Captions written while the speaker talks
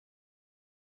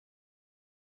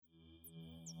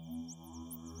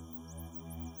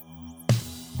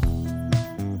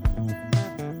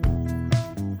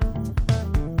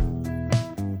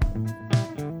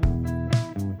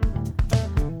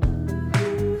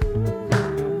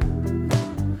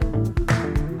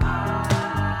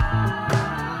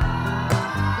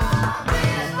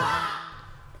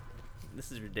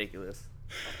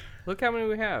Look how many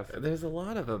we have. There's a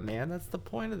lot of them, man. That's the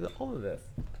point of all of this.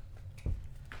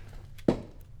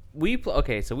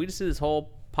 Okay, so we just did this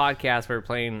whole podcast where we're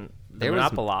playing the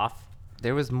Monopoloff.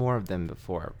 There was more of them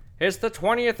before. It's the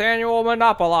 20th annual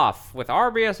Monopoloff with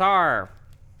RBSR.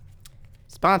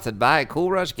 Sponsored by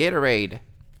Cool Rush Gatorade.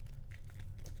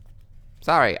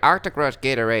 Sorry, Arctic Rush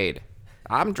Gatorade.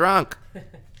 I'm drunk.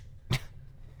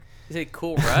 Is it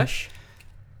Cool Rush?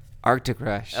 Arctic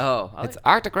Rush. Oh, It's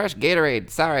Arctic Rush Gatorade.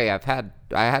 Sorry, I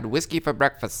had whiskey for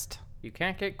breakfast. You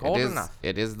can't get cold enough.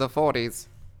 It is the 40s.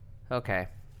 Okay.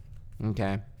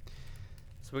 Okay.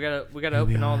 So we gotta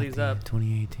open all these up.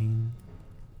 2018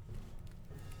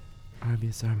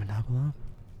 RBSR Monopoloff.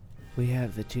 We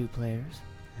have the two players.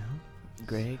 Yeah.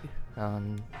 Greg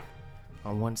on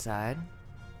one side.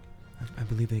 I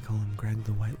believe they call him Greg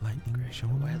the White Lightning.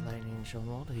 White Lightning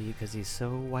Schoenwald, because he's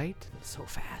so white, so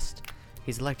fast.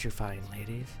 He's electrifying,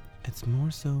 ladies. It's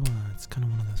more so, it's kind of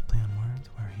one of those play on words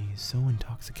where he's so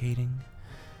intoxicating,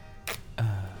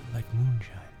 like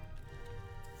moonshine.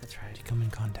 That's right. You come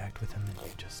in contact with him and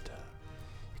you just,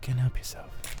 you can't help yourself.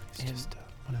 He's just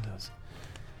one of those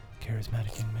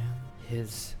charismatic young men.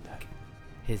 His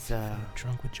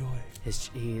drunk with joy.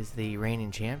 He is the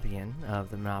reigning champion of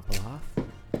the Monopoloff.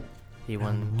 He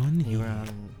Round won. one, He he-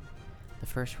 won the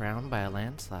first round by a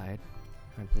landslide.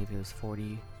 I believe it was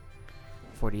 48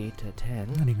 to 10.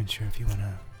 I'm not even sure if you want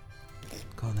to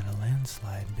call that a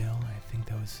landslide, Bill. I think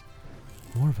that was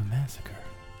more of a massacre.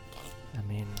 I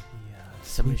mean, Yeah.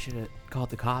 somebody should have called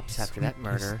the cops after that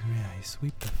murder. He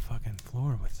swept the fucking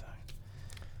floor with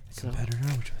a So- competitor,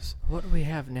 which was... What we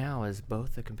have now is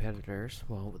both the competitors,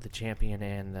 well, the champion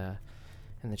and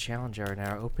the challenger, are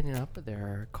now opening up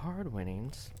their card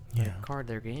winnings. Yeah.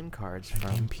 Their game cards Their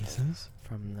from game pieces.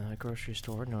 from the grocery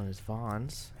store known as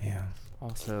Vaughn's. Yeah.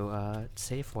 Also,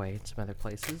 Safeway and some other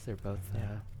places. They're both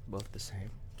Yeah. both the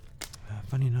same.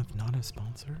 Funny enough, not a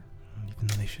sponsor, even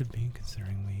though they should be,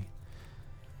 considering we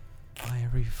buy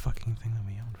every fucking thing that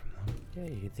we own from them. Yeah,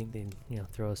 you'd think they'd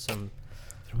throw us some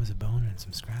Throw us a bone and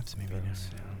some scraps, maybe.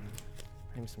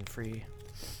 maybe some free.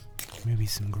 Maybe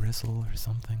some gristle or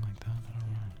something like that. I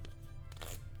don't know.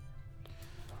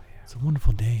 Oh yeah. It's a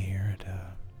wonderful day here at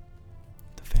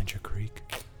the Fancher Creek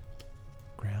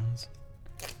grounds.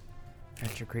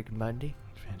 Fancher Creek and Bundy.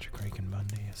 Fancher Creek and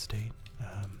Bundy Estate.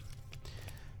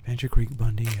 Fancher Creek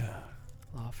Bundy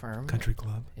Law firm Country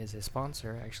Club. is a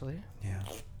sponsor, actually. Yeah.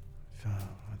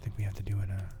 I think we have to do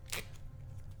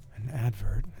an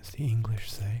advert, as the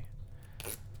English say.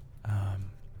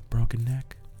 Broken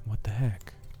neck? What the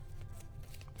heck?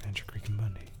 Fancher Creek and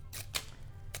Bundy.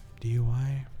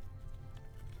 DUI?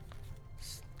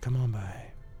 Come on by.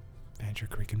 Fancher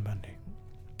Creek and Bundy.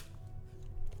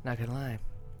 Not gonna lie,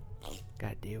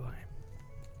 got DUI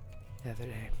the other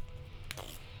day.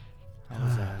 I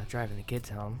was driving the kids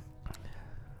home.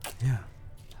 Yeah.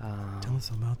 Tell us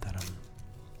about that on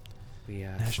We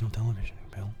national television,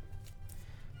 Bill.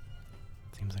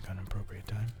 Seems like an appropriate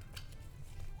time.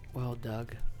 well,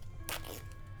 Doug.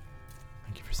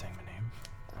 Thank you for saying my name.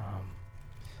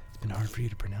 It's been hard for you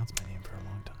to pronounce my name for a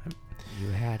long time. You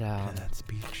had That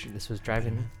speech. this was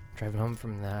driving home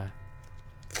from the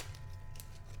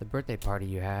birthday party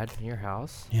you had in your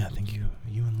house. Yeah, thank you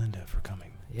and Linda for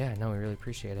coming. Yeah, no, we really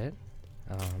appreciate it.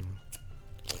 Of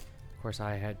course,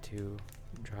 I had to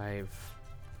drive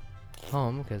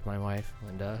home because my wife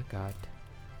Linda got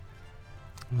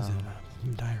Was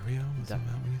it diarrhea? Was that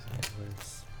what you said? it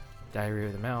was diarrhea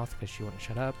of the mouth because she wouldn't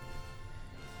shut up,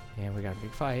 and we got a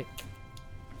big fight.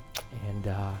 And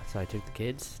so I took the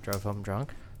kids, drove home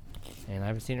drunk, and I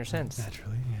haven't seen her since.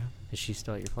 Naturally, yeah. Is she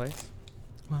still at your place?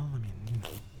 Well, I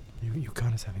mean, you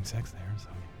caught us having sex there, so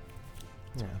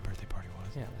that's Yeah. where the birthday party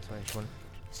was. Yeah, that's why I just wouldn't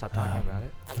stop talking about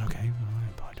it. Okay, well, I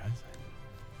apologize.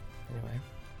 Anyway,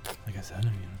 Like I said, I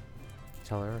mean,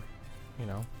 tell her, tell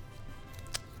her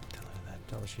that.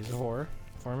 tell her she's a whore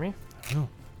for me. I don't know.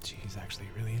 She's actually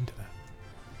really into that,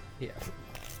 Yeah,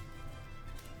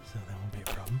 so that won't be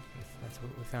a problem. that's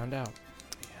what we found out.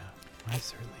 Yeah, I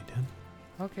certainly did.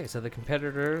 Okay, so the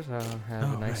competitors have a nice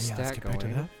right, yeah, let's stack get back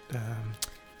going. to that.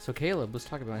 So Caleb, let's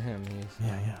talk about him. He's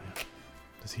Yeah.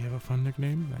 Does he have a fun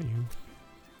nickname that you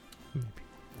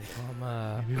They call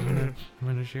him maybe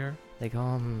want to share? they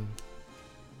call him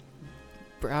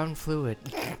Brown Fluid.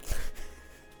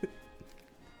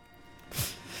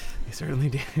 He certainly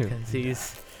do. 'Cause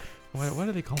he's Why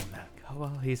do they call him that? oh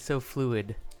well, he's so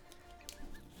fluid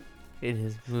in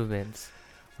his movements.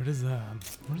 Where does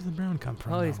the brown come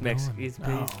from? Oh, he's though, Mexican.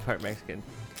 Bill? He's part Mexican,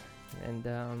 and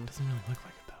Doesn't really look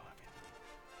like it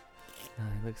though. I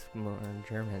mean, he looks more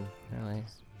German, really.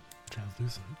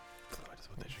 translucent fluid as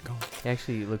what they should call him. He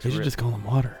actually looks. They should just call him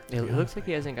water. to It be looks honest like with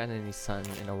he you. hasn't gotten any sun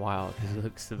in a while because he Yeah.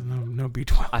 looks. No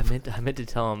B12. I meant to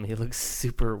tell him he looks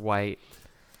super white.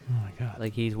 Oh my god.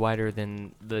 Like he's whiter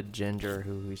than the ginger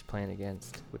who he's playing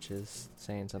against, which is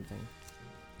saying something.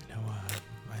 You know,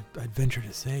 I'd venture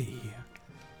to say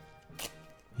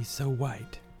he's so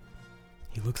white.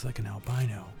 He looks like an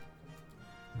albino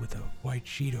with a white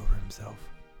sheet over himself,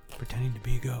 pretending to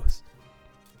be a ghost.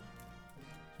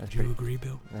 That's Would you pretty. agree,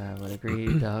 Bill? I would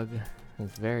agree, Doug.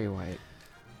 He's very white.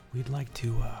 We'd like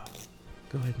to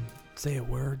go ahead and say a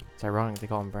word. It's ironic they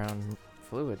call him brown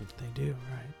fluid. They do,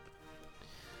 right?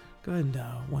 Go ahead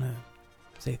and want to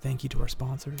say thank you to our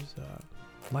sponsors,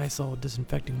 Lysol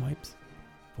Disinfecting Wipes,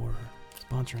 for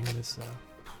sponsoring this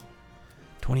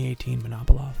 2018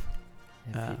 Monopoloff.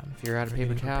 If you're out of for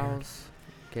paper getting prepared. towels,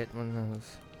 get one of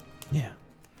those. Yeah,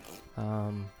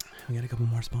 Um, we got a couple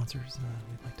more sponsors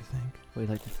we'd like to thank. we'd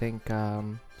like to thank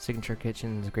Signature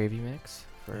Kitchen's gravy mix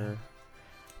for Yeah.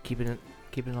 keeping it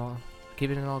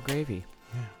all gravy.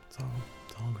 Yeah, it's all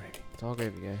gravy. It's all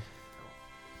gravy, guys.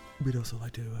 We'd also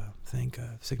like to thank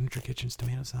Signature Kitchen's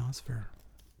tomato sauce for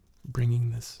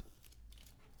bringing this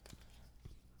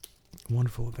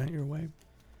wonderful event your way.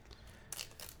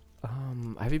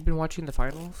 Have you been watching the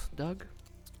finals, Doug?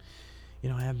 You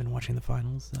know, I have been watching the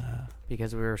finals.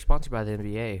 Because we were sponsored by the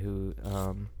NBA, who,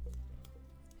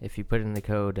 if you put in the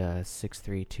code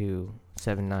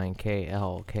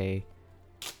 63279KLK3,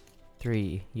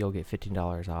 you'll get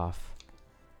 $15 off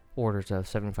orders of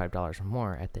 $75 or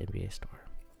more at the NBA store.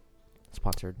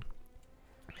 Sponsored.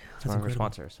 It's That's one of our incredible.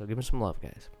 sponsors, so give them some love,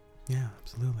 guys. Yeah,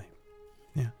 absolutely.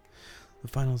 Yeah, the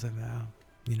finals have,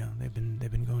 they've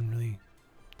been going really.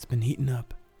 It's been heating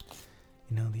up.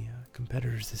 You know, the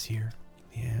competitors this year,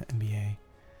 the NBA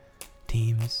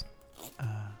teams,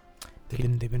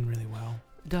 they've been really well.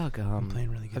 Doug, Been playing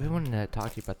really good. I've been wanting to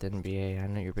talk to you about the NBA. I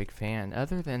know you're a big fan.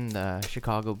 Other than the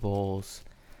Chicago Bulls,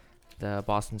 the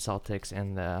Boston Celtics,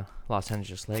 and the Los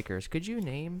Angeles Lakers, could you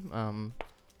name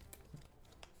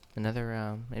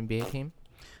another NBA team?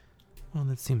 Well,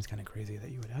 that seems kind of crazy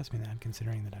that you would ask me that,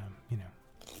 considering that I'm,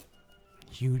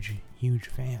 huge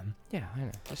fan Yeah, I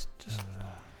know. Just of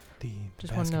the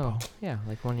just want to know. basketball. Yeah,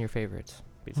 like one of your favorites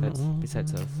Well,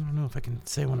 besides those. I don't know if I can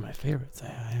say one of my favorites. I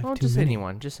have Well, too just many.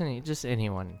 anyone. Just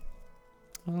anyone.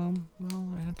 Well,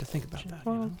 I have to think about that.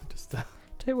 Well, Just Tell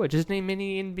you what, just name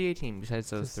any NBA team besides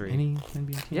those just three. any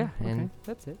NBA team. Yeah, okay. and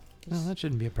that's it. No, that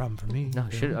shouldn't be a problem for me. No,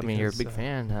 Bill, I mean, you're a because, big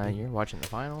fan. big- You're watching the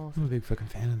finals I'm a big fucking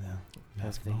fan of the of the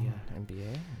basketball.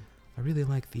 NBA. I really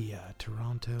like the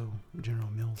Toronto General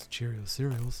Mills Cheerio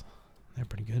cereals. They're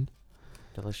pretty good.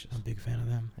 Delicious. I'm a big fan of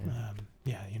them.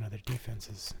 Yeah. Their defense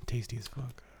is tasty as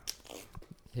fuck.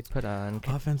 They put in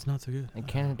Offense not so good.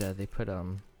 Canada. They put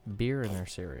beer in their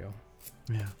cereal.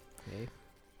 Yeah. Okay.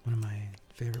 One of my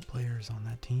favorite players on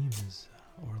that team is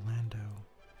Orlando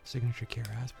Signature Care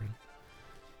Aspirin.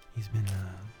 He's been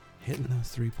hitting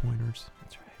those 3-pointers.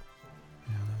 That's right.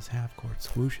 Those half-court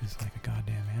swooshes like a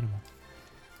goddamn animal.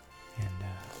 And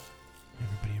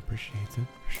everybody appreciates it,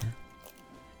 for sure.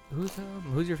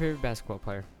 Who's your favorite basketball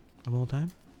player? Of all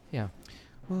time? Yeah.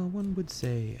 Well, one would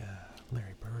say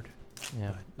Larry Bird,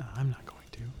 Yeah. but I'm not going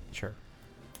to. Sure.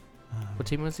 Um, What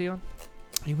team was he on?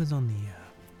 He was on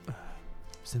the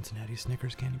Cincinnati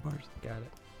Snickers candy bars. Got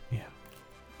it. Yeah.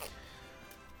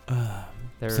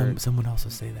 They're- Some would also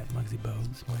say that Muggsy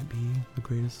Bogues might be the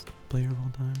greatest player of all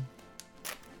time.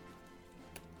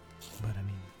 But I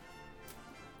mean,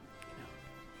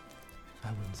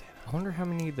 I wouldn't say I wonder how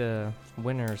many of the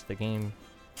winners the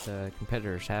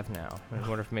competitors have now. I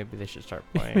wonder if maybe they should start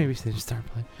that. playing. Maybe they just start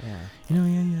playing. Yeah.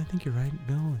 Yeah, I think you're right,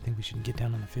 Bill. I think we should get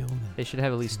down on the field. And They should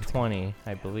have at least what's 20,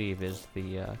 I believe, is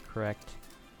the correct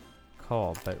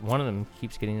call. But one of them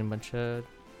keeps getting a bunch of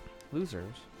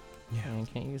losers, yeah. and you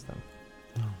can't use them.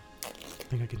 Oh, I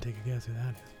think I can take a guess who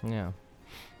that is. Yeah.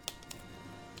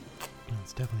 No,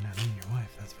 it's definitely not me and your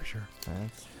wife, that's for sure.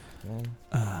 That's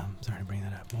Sorry to bring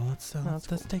that up. Well, let's No, that's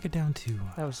let's take it down to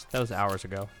that was hours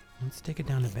ago. let's take it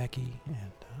down to Becky,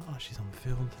 and she's on the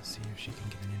field to see if she can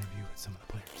get an interview with some of the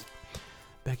players.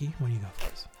 Becky, what do you got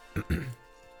for us?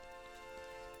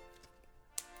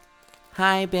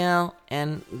 Hi, Bill,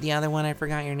 and the other one, I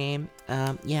forgot your name.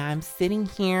 I'm sitting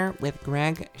here with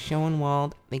Greg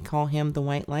Schoenwald. They call him the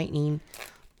White Lightning.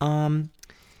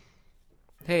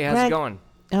 Hey, how's it Greg. going?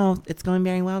 Oh, it's going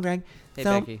very well, Greg. Hey,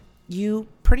 So- Becky. You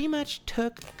pretty much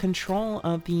took control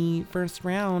of the first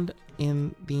round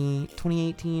in the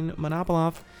 2018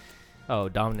 Monopoloff. Oh,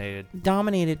 dominated.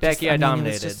 Dominated. Becky, It was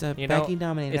dominated. just Becky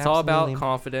dominated. It's all about absolutely.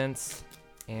 confidence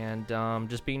and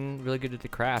just being really good at the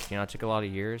craft. It took a lot of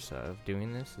years of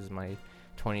doing this. This is my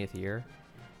 20th year.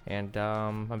 And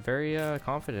I'm very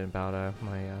confident about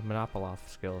my Monopoly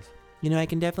skills. You know, I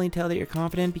can definitely tell that you're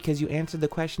confident because you answered the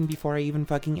question before I even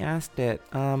fucking asked it.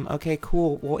 Okay,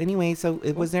 cool. Well, anyway, so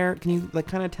was there, can you like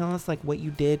kind of tell us like what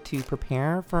you did to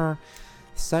prepare for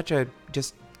such a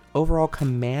just overall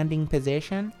commanding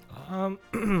position?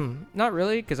 Not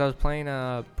really, because I was playing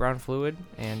Brown Fluid,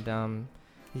 and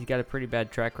he's got a pretty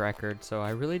bad track record, so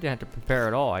I really didn't have to prepare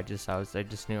at all. I just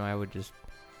knew I would just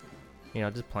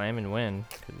play him and win,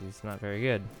 because he's not very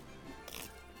good.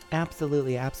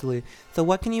 Absolutely, absolutely. So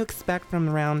what can you expect from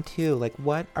round 2? Like,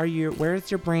 where is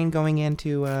your brain going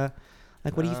into,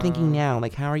 like, what are you thinking now?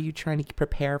 Like, how are you trying to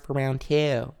prepare for round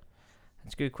 2?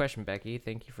 That's a good question, Becky.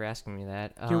 Thank you for asking me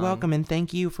that. You're welcome, and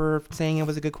thank you for saying it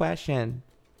was a good question.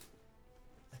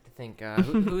 I think,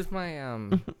 who's my,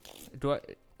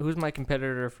 who's my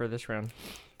competitor for this round?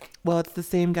 Well, it's the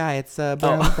same guy. It's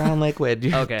Brown Liquid.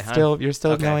 Okay. You're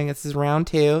still going. This is round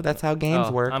 2. That's how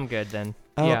games work. I'm good then.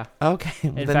 Oh, yeah. Okay.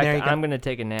 In fact, I'm going to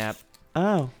take a nap.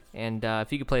 Oh. And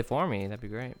if you could play for me, that'd be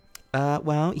great.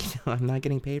 Well, I'm not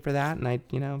getting paid for that, and I,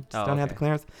 just don't have the okay.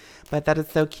 clearance. But that is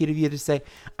so cute of you to say.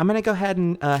 I'm going to go ahead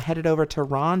and head it over to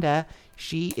Rhonda.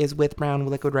 She is with Brown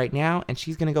Liquid right now, and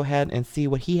she's going to go ahead and see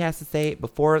what he has to say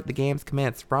before the games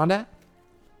commence. Rhonda?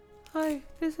 Hi,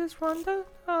 this is Rhonda.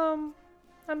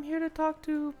 I'm here to talk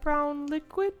to Brown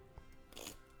Liquid.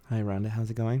 Hi, Rhonda. How's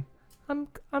it going? I'm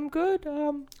good.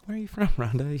 Where are you from,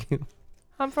 Rhonda?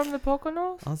 I'm from the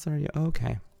Poconos. Oh, sorry.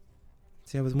 Okay.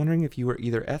 See, I was wondering if you were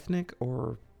either ethnic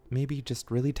or maybe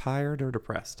just really tired or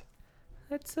depressed.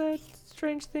 That's a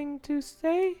strange thing to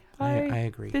say. I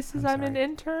agree. I'm an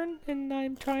intern, and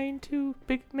I'm trying to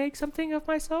make something of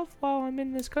myself while I'm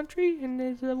in this country, and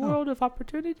it's a world of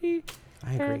opportunity.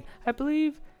 I agree.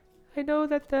 And I know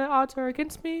that the odds are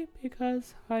against me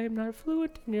because I am not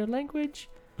fluent in your language.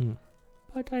 Mm.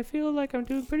 But I feel like I'm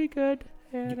doing pretty good,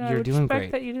 and I You're would doing expect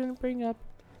great. that you didn't bring up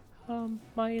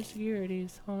my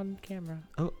insecurities on camera.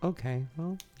 Oh, okay.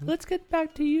 Well, Let's get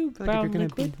back to you, I feel like if Brown you're gonna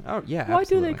Liquid. Oh, yeah. Why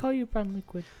absolutely. do they call you Brown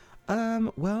Liquid?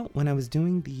 Well, when I was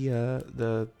doing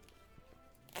the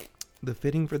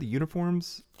fitting for the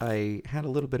uniforms, I had a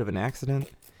little bit of an accident.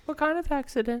 What kind of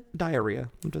accident? Diarrhea.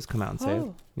 I'll just come out and say it.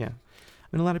 Oh, Yeah.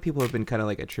 I mean, a lot of people have been kind of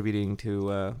like attributing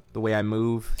to the way I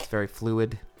move. It's very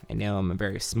fluid. I know I'm a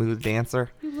very smooth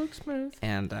dancer. you look smooth.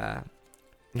 And,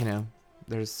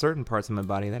 there's certain parts of my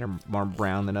body that are more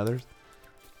brown than others.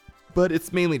 But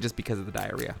it's mainly just because of the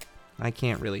diarrhea. I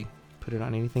can't really put it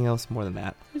on anything else more than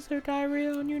that. Is there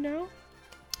diarrhea on you now?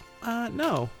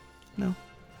 No.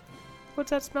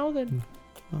 What's that smell then?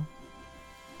 Well.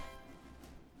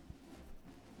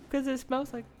 Because it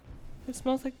smells like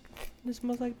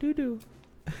doo doo.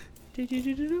 Did you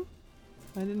do doo doo?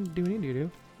 I didn't do any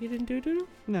doo-doo. You didn't do doo doo?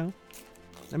 No.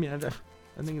 I mean, I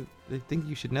think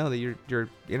you should know that you're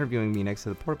interviewing me next to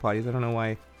the porta potties. I don't know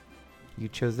why you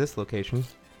chose this location.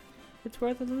 It's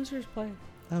where the losers play.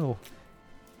 Oh.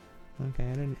 Okay,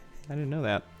 I didn't know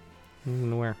that. I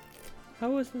wasn't aware. I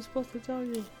wasn't supposed to tell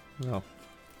you. Oh.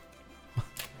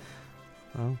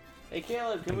 Well. Hey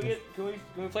Caleb, can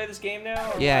we play this game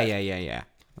now? Yeah.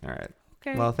 All right.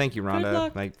 Okay. Well, thank you, Rhonda.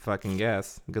 luck. I fucking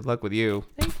guess. Good luck with you.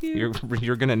 Thank you.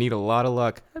 You're gonna need a lot of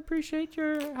luck. I appreciate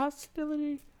your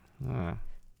hostility.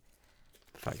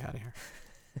 Fuck out of here.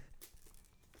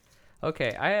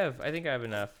 Okay, I think I have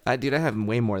enough. Dude, I have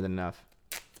way more than enough.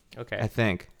 Okay. I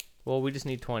think. Well, we just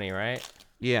need 20, right?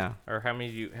 Yeah. Or how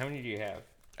many do you have?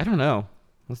 I don't know.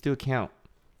 Let's do a count.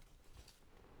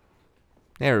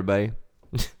 Hey, everybody.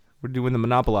 We're doing the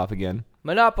Monopoloff again.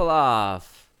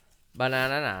 Monopoloff.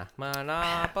 Banana.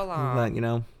 Monopoloff. But,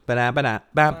 ba-da-ba-da,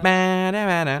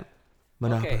 ba-ba-da-ba-da.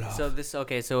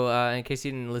 Okay, so in case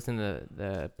you didn't listen to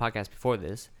the podcast before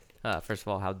this, first of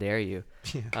all, how dare you?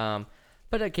 Yeah.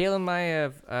 But Caleb and I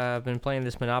have been playing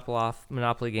this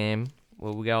Monopoly game.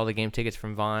 Well, we got all the game tickets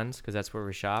from Vons because that's where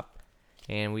we shop,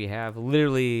 and we have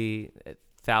literally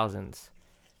thousands.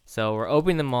 So we're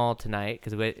opening them all tonight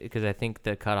because I think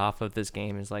the cutoff of this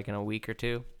game is like in a week or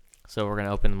two. So we're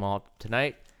gonna open them all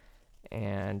tonight,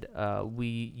 and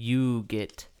you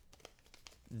get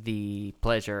the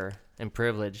pleasure and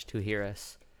privilege to hear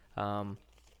us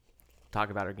talk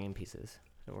about our game pieces.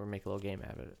 And we're make a little game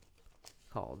out of it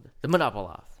called the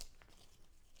Monopoloff.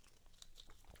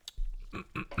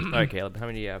 All right, Caleb, how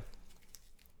many do you have?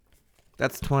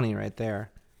 That's 20 right there.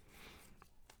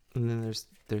 And then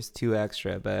there's 2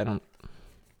 extra, but I don't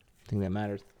think that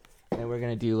matters. And we're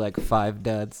going to do like 5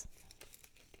 duds.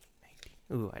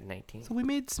 Ooh, I had 19. So we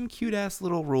made some cute-ass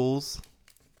little rules.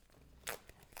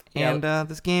 Yeah. And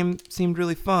this game seemed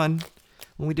really fun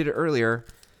when we did it earlier.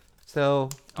 So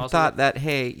I Also- thought that,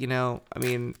 hey,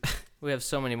 We have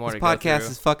so many more This to go podcast through.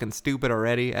 is fucking stupid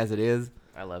already as it is.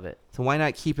 I love it. So why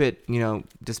not keep it,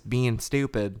 just being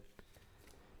stupid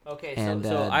Okay, and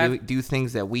do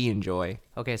things that we enjoy?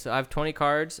 so I have 20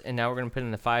 cards, and now we're gonna put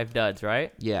in the 5 duds,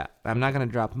 right? Yeah, I'm not gonna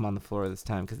drop them on the floor this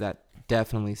time because that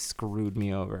definitely screwed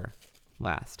me over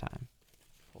last time.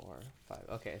 4, 5.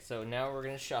 Okay, so now we're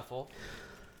gonna shuffle.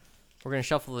 We're gonna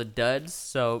shuffle the duds.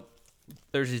 So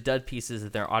there's these dud pieces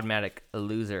that they're automatic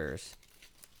losers.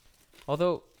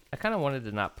 Although I kind of wanted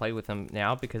to not play with them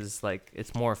now because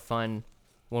it's more fun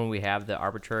when we have the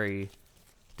arbitrary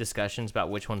discussions about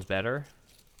which one's better.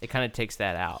 It kind of takes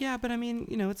that out. Yeah, but I mean,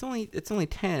 it's only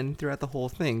 10 throughout the whole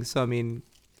thing, so I mean,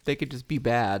 they could just be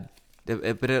bad.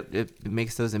 But it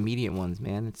makes those immediate ones,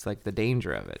 man. It's like the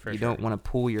danger of it. For you sure. don't want to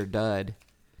pull your dud,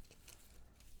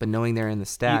 but knowing they're in the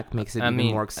stack makes it even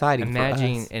more exciting for us.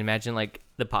 Imagine like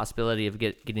the possibility of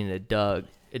getting a dud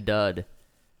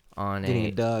on Getting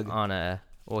a Doug. on a.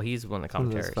 Well, he's one of the One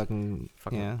of those commentaries.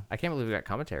 fucking, yeah. I can't believe we got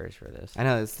commentaries for this. I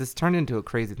know, this turned into a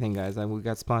crazy thing, guys. We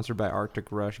got sponsored by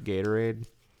Arctic Rush Gatorade.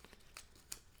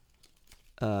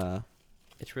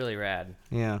 It's really rad.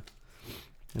 Yeah.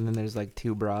 And then there's like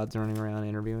 2 broads running around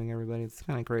interviewing everybody. It's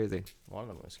kind of crazy. One of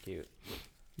them was cute.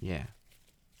 Yeah.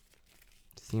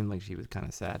 Seemed like she was kind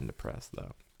of sad and depressed,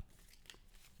 though.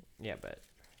 Yeah, but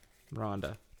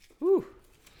Rhonda. whew,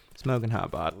 Smoking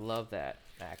hot bod. love that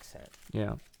accent.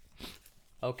 Yeah.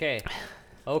 Okay.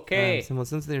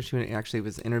 Since she actually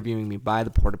was interviewing me by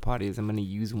the porta potties, I'm going to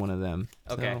use one of them.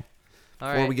 Okay. So,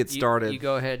 All before we get started. you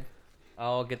go ahead.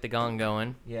 I'll get the gong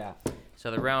going. yeah. So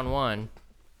the round 1.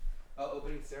 Oh,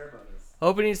 opening ceremonies.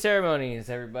 Opening ceremonies,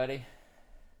 everybody.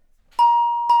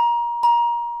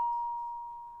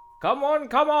 Come on,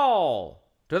 come all,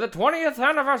 to the 20th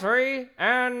anniversary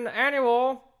and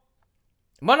annual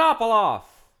Monopoloff.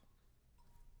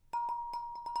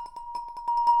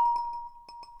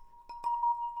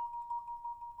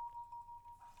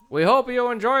 We hope you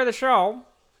enjoy the show.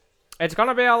 It's going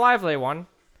to be a lively one.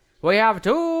 We have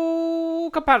 2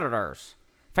 competitors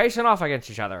facing off against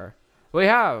each other. We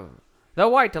have the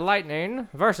White Lightning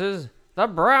versus the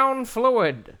Brown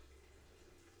Fluid.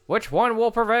 Which one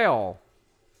will prevail?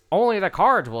 Only the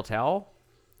cards will tell.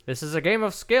 This is a game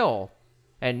of skill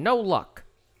and no luck.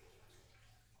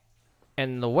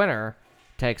 And the winner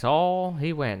takes all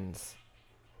he wins.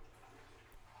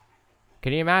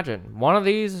 Can you imagine? One of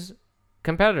these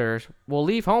competitors will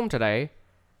leave home today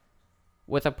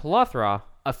with a plethora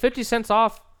of 50 cents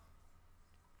off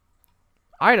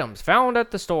items found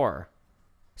at the store,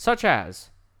 such as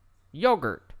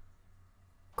yogurt,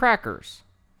 crackers,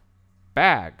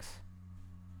 bags,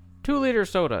 2-liter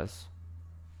sodas,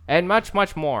 and much,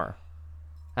 much more.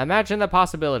 Imagine the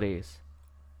possibilities.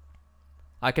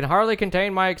 I can hardly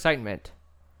contain my excitement.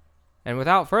 And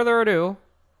without further ado,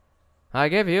 I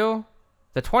give you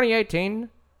the 2018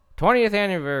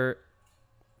 20th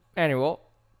annual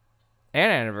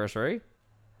and anniversary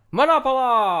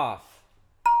Monopoloff.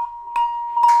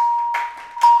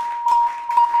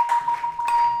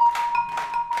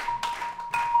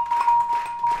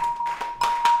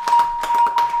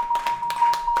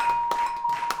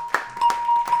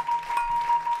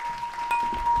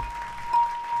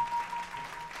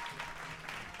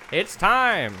 It's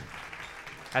time,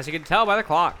 as you can tell by the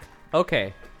clock.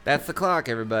 Okay. That's the clock,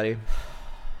 everybody.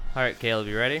 All right, Caleb,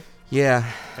 you ready? Yeah,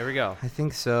 Here we go. I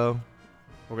think so.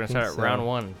 We're going to think start at so. round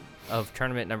 1 of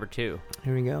tournament number 2.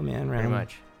 Here we go, man. Pretty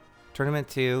much. Tournament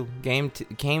 2, game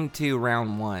 2,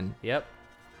 round 1. Yep.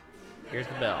 Here's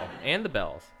the bell. And the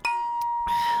bells.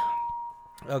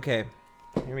 Okay,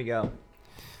 here we go.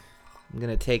 I'm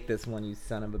gonna take this one, you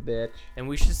son of a bitch. And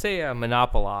we should say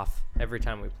Monopoloff every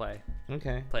time we play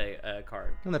Okay. a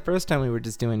card. Well, the first time we were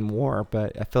just doing war,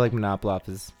 but I feel like Monopoloff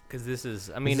is Because this is,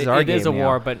 I This mean, is our it is a game now.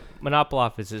 war, but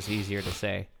Monopoloff is just easier to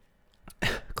say.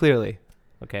 clearly,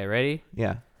 Okay, ready?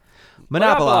 yeah.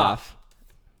 Monopoloff. Monopoloff.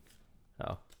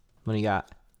 Oh. What do you got?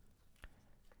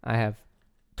 I have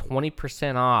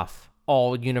 20% off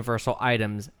all Universal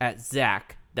items at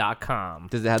Zach.com.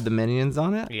 Does it have the minions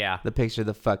on it? Yeah. The picture of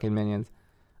the fucking minions.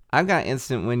 I've got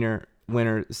instant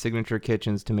winner signature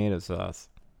kitchen's tomato sauce.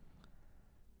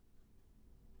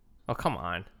 Oh, come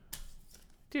on.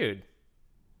 Dude.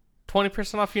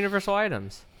 20% off Universal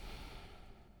items.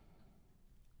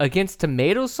 Against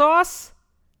tomato sauce?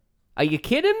 Are you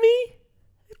kidding me?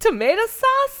 Tomato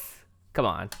sauce? Come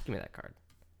on. Give me that card.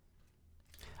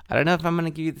 I don't know if I'm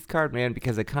gonna give you this card, man,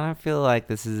 because I kind of feel like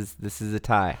this is a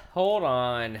tie. Hold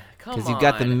on. Come on. Because you've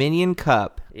got the minion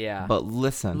cup. Yeah. But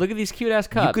listen, Look at these cute ass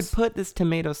cups. you could put this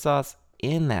tomato sauce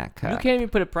in that cup. You can't even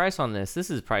put a price on this. This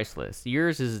is priceless.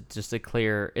 Yours is just a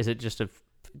clear. Is it just a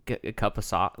get a cup of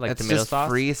sauce, like That's tomato just sauce.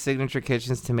 free Signature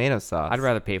Kitchen's tomato sauce. I'd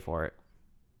rather pay for it.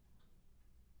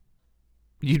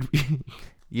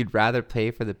 You'd rather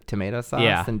pay for the tomato sauce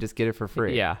Yeah. than just get it for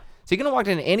free. Yeah. So you're gonna walk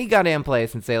into any goddamn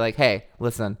place and say like, "Hey,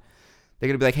 listen," they're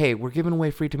gonna be like, "Hey, we're giving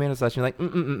away free tomato sauce." And you're like,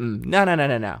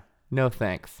 No, no,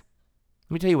 thanks.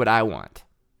 Let me tell you what I want.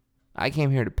 I came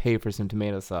here to pay for some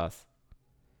tomato sauce.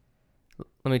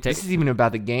 Let me take. This is even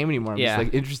about the game anymore. I'm Yeah. just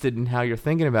like interested in how you're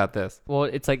thinking about this. Well,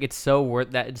 it's like it's so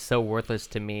worthless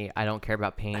to me. I don't care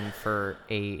about paying for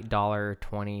a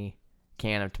 $1.20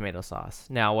 can of tomato sauce.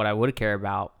 Now, what I would care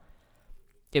about,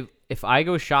 if I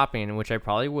go shopping, which I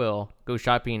probably will, go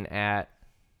shopping at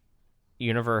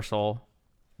Universal,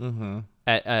 Mm-hmm.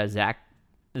 at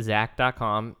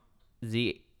Zach.com,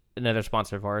 another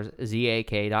sponsor of ours,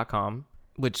 ZAK.com.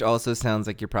 Which also sounds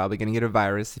like you're probably gonna get a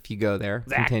virus if you go there.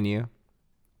 Zach. Continue.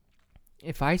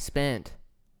 If I spent,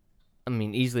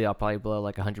 easily I'll probably blow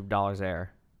like $100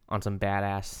 there on some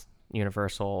badass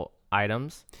Universal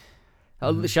items.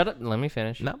 Oh, shut up. Let me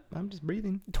finish. No, I'm just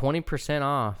breathing. 20%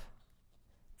 off.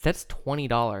 That's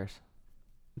 $20.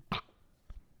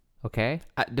 Okay?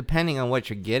 Depending on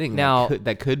what you're getting, Now-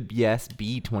 that could yes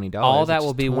be $20. All that It's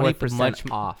will just be with 20%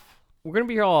 much off We're going to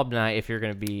be here all night if you're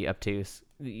going to be obtuse.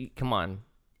 Come on.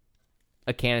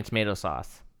 A can of tomato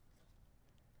sauce.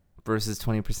 versus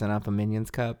 20% off a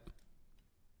Minions cup.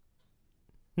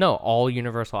 No, all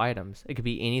Universal items. It could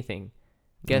be anything.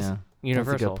 Guess Yeah,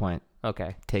 Universal. That's a good point.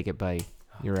 Okay. Take it, buddy.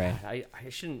 You're right. I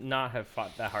should not have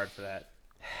fought that hard for that.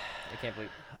 I can't believe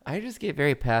I just get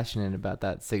very passionate about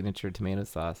that signature tomato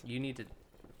sauce. you need to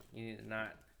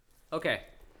not. Okay.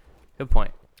 Good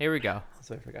point. Here we go.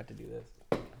 So I forgot to do this.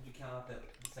 Did you count out the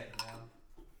second round?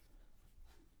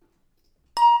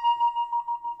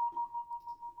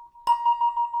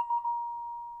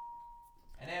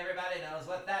 And everybody knows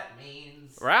what that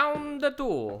means. Round the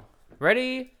two.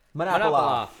 Ready? Monopoly.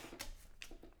 Monopoly.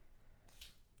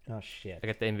 Oh shit. I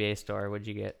got the NBA store. What'd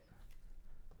you get?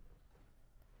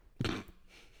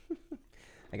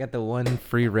 I got the one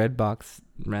free Redbox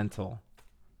rental.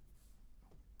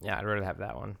 Yeah, I'd rather have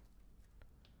that one.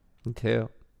 Me too.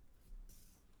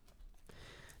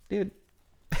 Dude,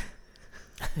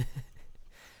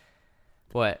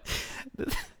 What?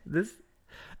 this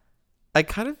I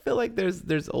kind of feel like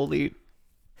there's only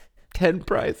 10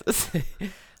 prizes.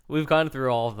 We've gone through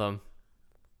all of them.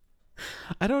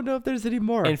 I don't know if there's any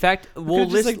more. In fact, we'll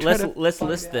just, like, try to let's find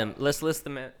list out. them. Let's list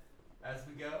them As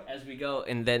we go. as we go,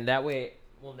 and then that way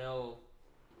we'll know.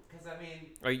 Because I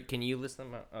mean, Or can you list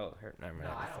them? Oh, here, never mind.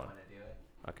 no, I have I a don't phone. want to do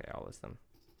it. Okay, I'll list them.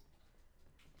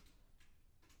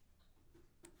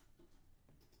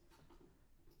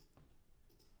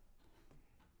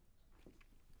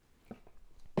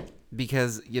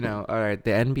 Because, you know, all right,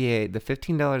 the NBA, the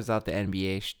 $15 off the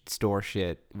NBA store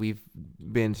shit, we've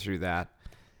been through that.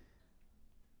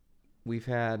 We've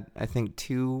had, I think,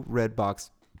 2 Redbox,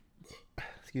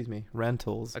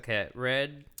 rentals. Okay,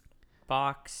 Red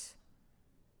Box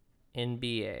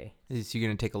NBA. So you're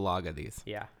going to take a log of these.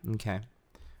 Yeah. Okay.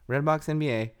 Redbox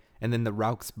NBA, and then the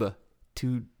Rauxbe,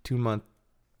 2-month,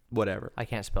 whatever. I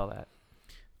can't spell that.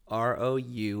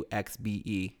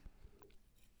 Rouxbe.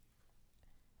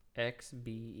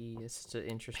 XBE. It's such an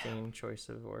interesting choice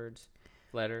of words,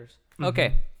 letters.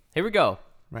 Okay, here we go.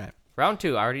 Right. Round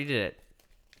 2. I already did it.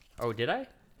 Oh, did I?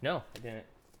 No, I didn't.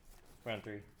 Round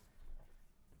 3.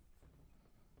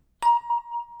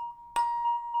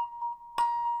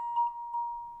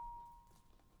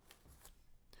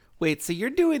 Wait, so you're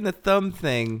doing the thumb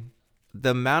thing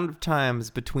the amount of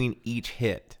times between each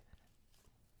hit.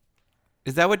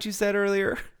 Is that what you said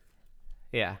earlier?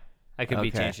 Yeah, I could be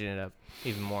Okay. changing it up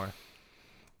even more.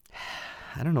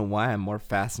 I don't know why I'm more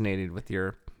fascinated with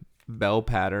your bell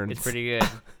patterns. It's pretty good.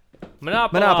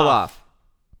 Monopoly. Monopoly off.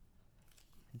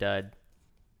 Dud.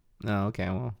 Oh, okay.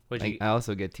 Well, What'd you- I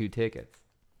also get 2 tickets.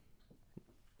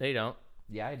 No, you don't.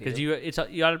 Yeah, I do. Because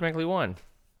you automatically won.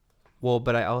 Well,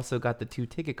 but I also got the 2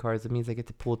 ticket cards. That means I get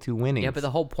to pull 2 winnings. Yeah, but the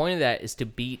whole point of that is to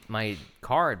beat my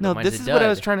card. No, but mine's this a is what I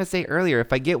was dud. trying to say earlier.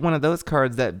 If I get one of those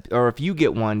cards or if you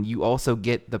get one, you also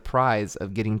get the prize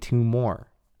of getting 2 more.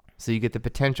 So you get the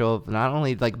potential of not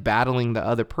only like battling the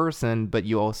other person, but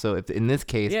you also, if in this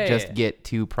case, Yeah, just yeah. get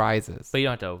 2 prizes. But you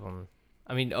don't have to open them.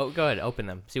 I mean, go ahead, open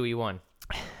them. See what you won.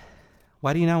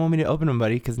 Why do you not want me to open them,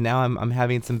 buddy? Because now I'm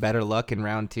having some better luck in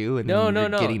round 2, and No, you're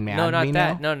getting mad at not me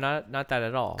that. now. No, not that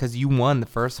at all. Because you won the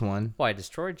first one. Well, I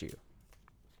destroyed you.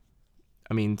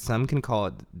 I mean, some can call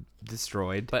it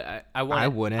destroyed. But I won. I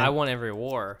wouldn't. I won every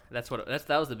war. That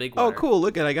was the big one. Oh, cool!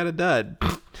 Look at I got a dud.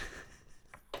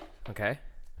 Okay.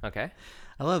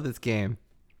 I love this game.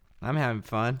 I'm having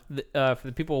fun. For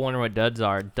the people wondering what duds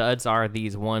are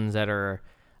these ones that are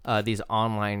these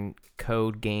online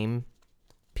code game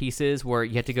pieces where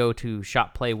you have to go to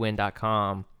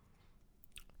shopplaywin.com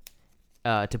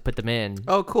to put them in.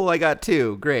 Oh, cool. I got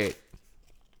 2. Great.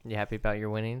 You happy about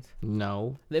your winnings?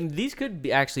 No. These could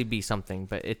actually be something,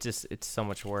 but it's so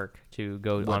much work to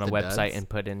go on a the website duds? and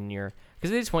put in your, because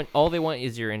they just want, all they want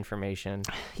is your information.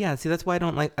 Yeah, see, that's why I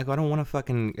don't want to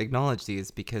fucking acknowledge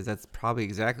these, because that's probably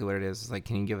exactly what it is. It's like,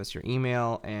 can you give us your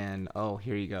email? And, oh,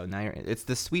 here you go. Now it's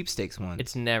the sweepstakes one.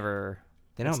 It's never.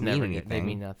 They don't it's mean never, anything. They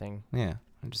mean nothing. Yeah,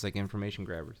 I'm just like information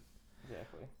grabbers.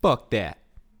 Exactly. Fuck that.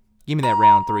 Give me that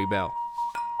round 3 bell.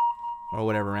 Or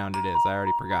whatever round it is. I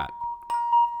already forgot.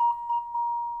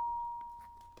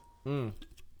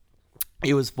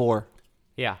 It was 4.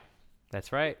 Yeah,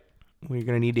 that's right. We're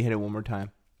going to need to hit it one more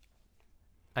time.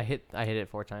 I hit it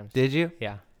 4 times. Did you?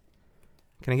 Yeah.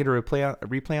 Can I get a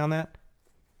replay on that?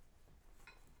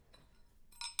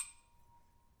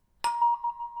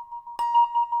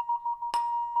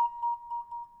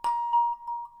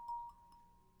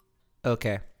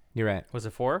 Okay, you're right. Was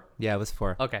it 4? Yeah, it was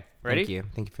 4. Okay, ready?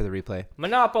 Thank you for the replay.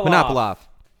 Monopoly. Monopoly.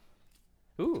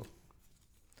 Ooh.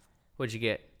 What'd you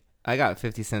get? I got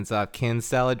 50 cents off Ken's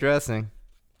salad dressing.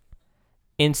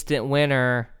 Instant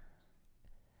winner.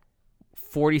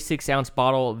 46-ounce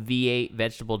bottle V8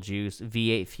 vegetable juice,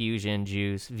 V8 fusion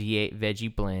juice, V8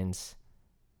 veggie blends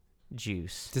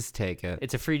juice. Just take it.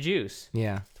 It's a free juice.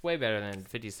 Yeah. It's way better than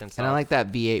 50 cents And off. I like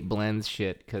that V8 blends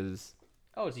shit because,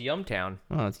 Oh, it's Yumtown.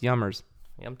 oh, it's yummers.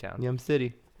 Yumtown. Yum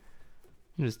City.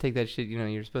 You just take that shit, you know,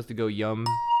 you're supposed to go yumpty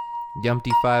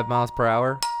 5 miles per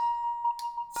hour.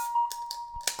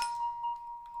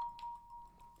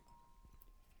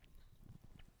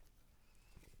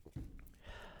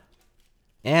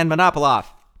 And Monopoly.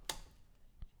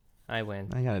 I win.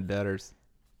 I got a dudders.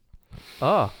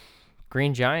 Oh,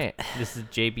 Green Giant. This is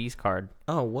JB's card.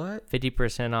 Oh, what?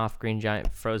 50% off Green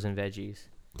Giant frozen veggies.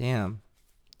 Damn.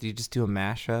 Do you just do a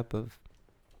mashup of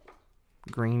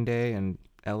Green Day and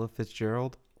Ella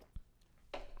Fitzgerald?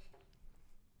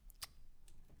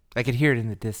 I could hear it in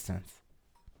the distance.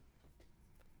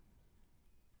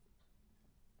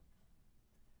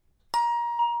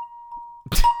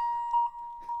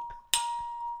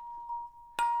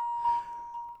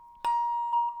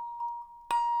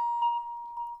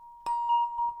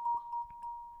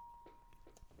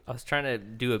 I was trying to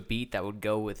do a beat that would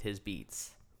go with his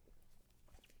beats.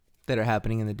 That are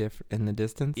happening in the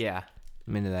distance? Yeah.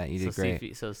 I'm into that. You did See great.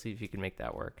 if you can make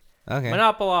that work. Okay.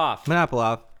 Monopoly off.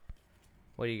 Monopoly.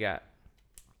 What do you got?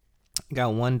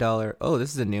 Got $1. Oh,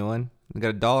 this is a new one. We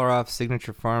got $1 off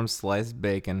Signature Farms sliced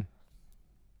bacon.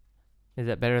 Is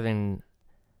that better than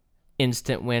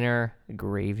Instant Winner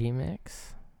gravy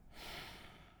mix?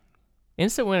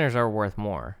 Instant Winners are worth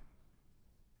more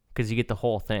because you get the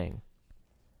whole thing.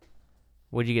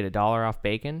 Would you get $1 off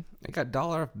bacon? I got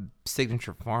 $1 off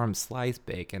Signature Farms sliced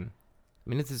bacon. I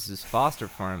mean, if this is Foster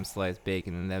Farms sliced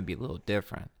bacon, then that'd be a little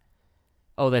different.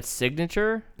 Oh, that's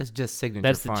Signature? That's just Signature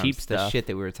That's the Farms. cheap The stuff. shit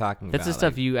that we were talking That's about. the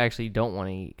stuff like, you actually don't want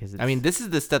to eat. Cause I mean, this is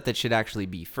the stuff that should actually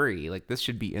be free. Like, this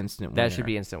should be instant winner. that should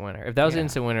be Instant Winner. If that was Yeah.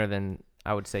 Instant Winner, then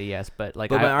I would say yes. But like,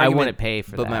 But my I argument- wouldn't pay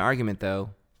for But that. my argument,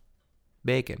 though,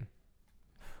 bacon.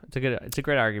 It's a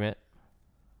great argument.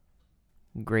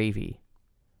 Gravy.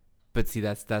 But see,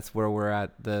 that's where we're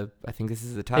at. I think this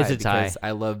is a tie. It's a tie. Because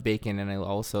I love bacon and I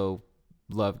also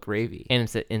love gravy. And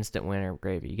it's an Instant Winner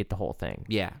gravy. You get the whole thing.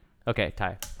 Yeah. Okay,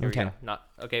 tie. Here Okay. we go.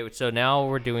 Okay, so now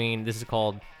we're doing, this is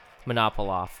called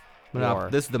Monopoly.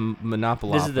 This is the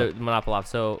Monopoly. This is the Monopoly.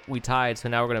 So we tied, so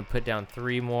now we're going to put down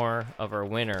 3 more of our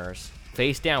winners.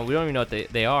 Face down. We don't even know what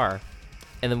they are.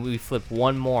 And then we flip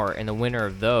 1 more, and the winner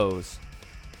of those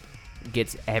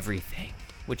gets everything,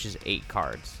 which is 8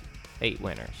 cards. 8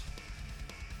 winners.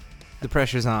 The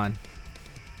pressure's on.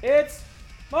 It's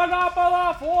Monopoly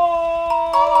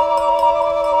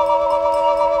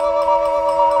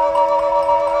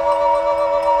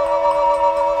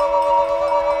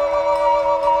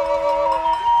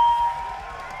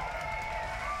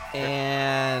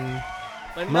And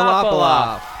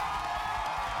Monopoly.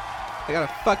 I got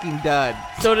a fucking dud.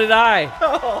 So did I.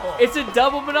 It's a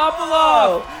double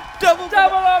Monopoly. Double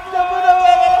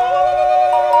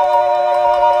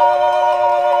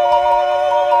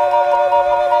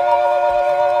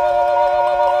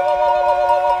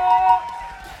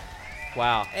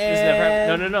Wow. This is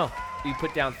never, no. You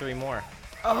put down 3 more.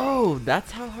 Oh,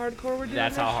 that's how hardcore we're doing.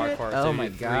 That's how that shit? hardcore. Oh So my you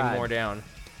do god. 3 more down.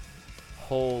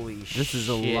 Holy shit. This is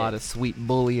a lot of sweet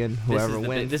bullying. Whoever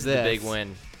wins This is the big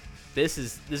win. This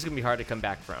is gonna be hard to come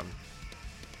back from.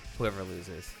 Whoever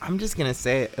loses. I'm just gonna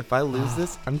say it. If I lose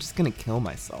this, I'm just gonna kill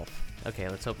myself. Okay,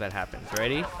 let's hope that happens.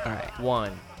 Ready? All right.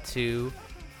 1, 2.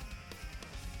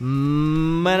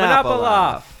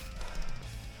 Monopoloff.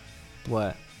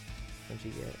 What? What'd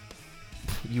you get?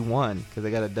 You won because I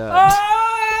got a dub.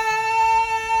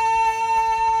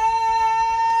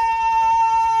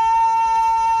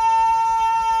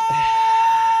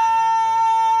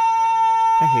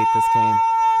 I hate this game.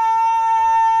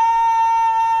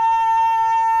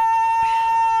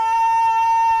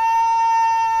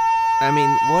 I mean,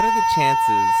 what are the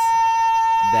chances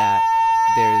that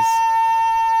I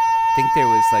think there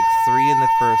was like 3 in the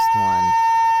first one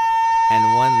and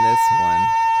 1 this one,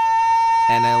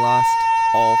 and I lost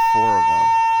all 4 of them.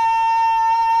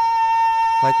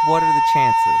 Like, what are the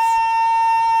chances?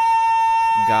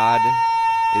 God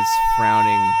is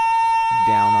frowning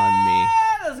down on me.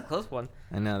 That was a close one.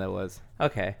 I know that was.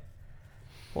 Okay.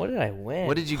 What did I win?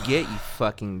 What did you get, you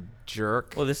fucking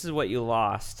jerk? Well, this is what you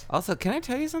lost. Also, can I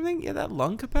tell you something? Yeah, that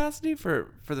lung capacity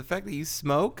for the fact that you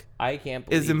smoke I can't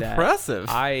believe is impressive.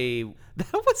 That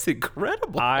was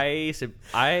incredible.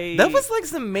 That was like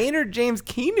some Maynard James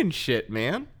Keenan shit,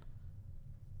 man.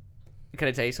 Can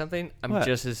I tell you something? I'm What?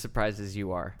 just as surprised as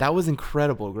you are. That was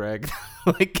incredible, Greg.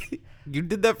 Like, you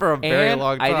did that for a very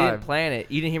long time. I didn't plan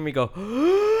it. You didn't hear me go.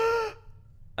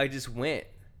 I just went.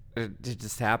 It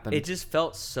just happened. It just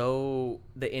felt so.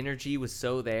 The energy was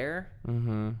so there.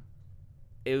 Mm-hmm.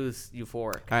 It was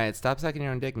euphoric. All right, stop sucking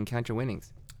your own dick and count your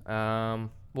winnings. Well,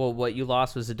 what you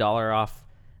lost was $1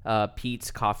 off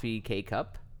Pete's Coffee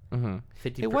K-Cup. Mm-hmm.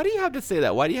 50. Hey, why do you have to say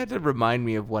that? Why do you have to remind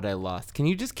me of what I lost? Can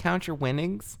you just count your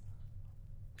winnings?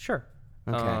 Sure.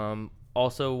 Okay.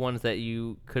 Also, ones that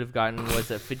you could have gotten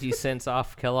was at 50 cents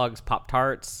off Kellogg's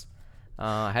Pop-Tarts.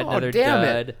 Had another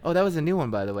dud. It. Oh, that was a new one,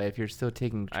 by the way, if you're still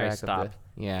taking track of stopped.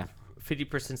 it. Yeah.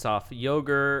 50% off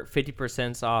yogurt,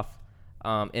 50% off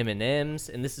M&Ms,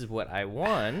 and this is what I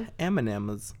won.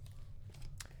 M&M's.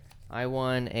 I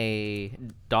won a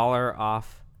 $1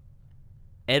 off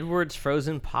Edwards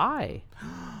frozen pie.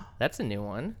 That's a new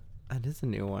one. That is a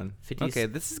new one. 50 Okay,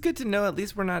 this is good to know. At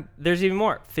least we're not... There's even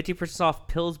more. 50% off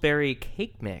Pillsbury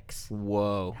cake mix.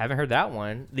 Whoa. Haven't heard that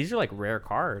one. These are like rare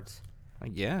cards. I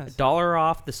guess. $1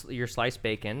 off your sliced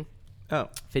bacon. Oh.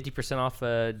 50% off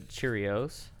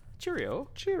Cheerios.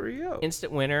 Cheerio.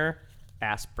 Instant winner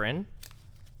aspirin.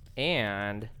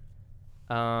 And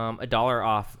 $1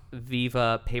 off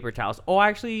Viva paper towels. Oh, I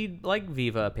actually like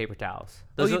Viva paper towels.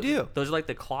 You do? Those are like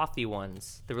the clothy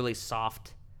ones. The really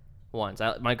soft ones.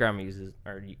 My grandma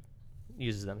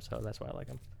uses them, so that's why I like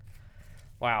them.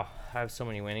 Wow, I have so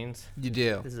many winnings. You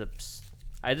do.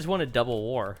 I just won a double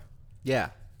war. Yeah.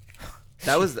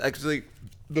 That was actually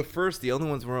the only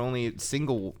ones were only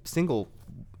single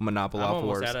Monopoly I'm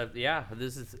almost wars. out of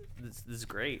this is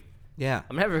great. Yeah.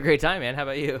 I'm having a great time, man. How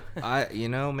about you?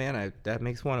 That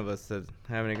makes one of us that's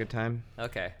having a good time.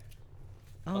 Okay.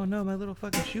 Oh no, my little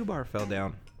fucking shoe bar fell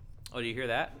down. Oh, do you hear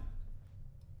that?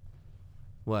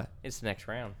 What? It's the next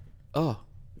round. Oh.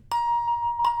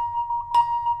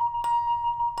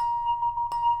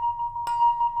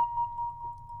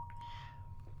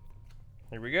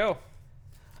 Here we go.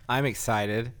 I'm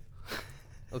excited.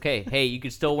 Okay, hey, you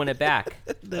could still win it back.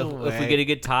 No if we way. get a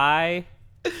good tie,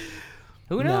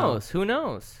 who No. knows? Who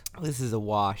knows? This is a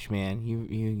wash, man. You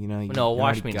know. You No, a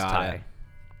wash already means got tie. it.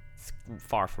 It's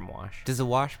far from wash. Does a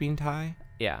wash mean tie?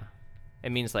 Yeah,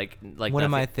 it means like What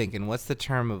am I nothing. thinking? What's the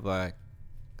term of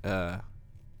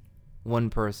one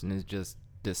person is just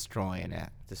destroying it.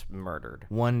 Just murdered.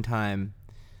 One time.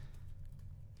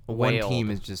 One Wailed. team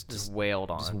is just wailed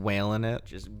on. just wailing it.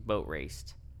 Just boat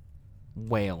raced.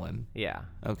 Wailing. Yeah.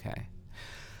 Okay.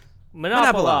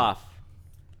 Monopoloff.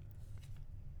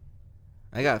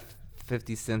 I got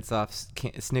 50 cents off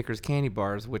Snickers candy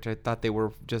bars, which I thought they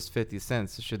were just 50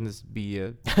 cents. Shouldn't this be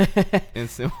a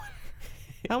instant?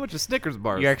 How much are Snickers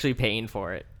bars? You're actually paying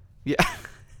for it. Yeah.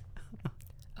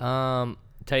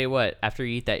 Tell you what, after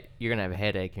you eat that, you're gonna have a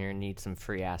headache and you're gonna need some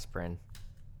free aspirin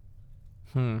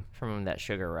from that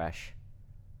sugar rush.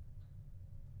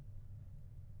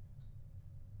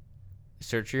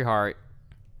 Search your heart.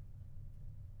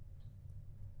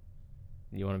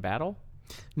 You want to battle?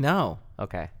 No.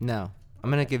 Okay. No. I'm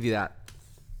gonna give you that.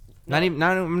 I'm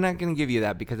not gonna give you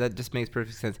that because that just makes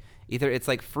perfect sense. Either it's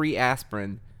like free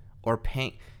aspirin or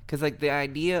paying, because like the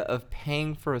idea of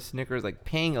paying for a Snickers, like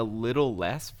paying a little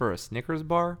less for a Snickers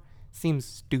bar, seems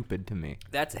stupid to me.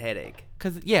 That's a headache.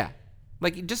 Cause yeah,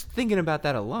 like just thinking about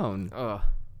that alone Ugh.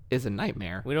 is a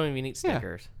nightmare. We don't even eat Yeah.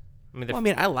 Snickers. I mean, Well, I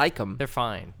mean, I like them, they're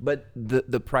fine. but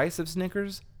the price of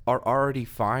Snickers are already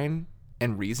fine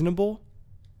and reasonable.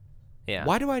 Yeah.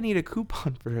 Why do I need a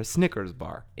coupon for a Snickers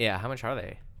bar? Yeah. How much are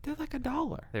they? They're like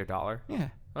 $1. They're $1. Yeah.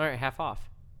 All right, half off.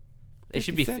 It 50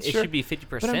 should be. cents, It sure. should be 50%.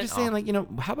 But I'm just saying, off. like, you know,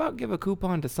 how about give a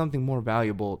coupon to something more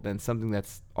valuable than something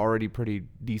that's already pretty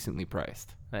decently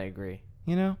priced? I agree.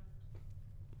 You know?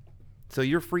 So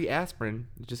your free aspirin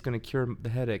is just going to cure the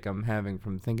headache I'm having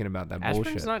from thinking about that Aspirin's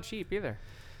bullshit. not cheap either.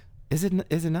 Is it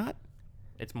not?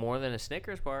 It's more than a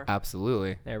Snickers bar.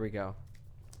 Absolutely. There we go.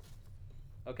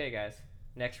 Okay, guys.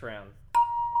 Next round.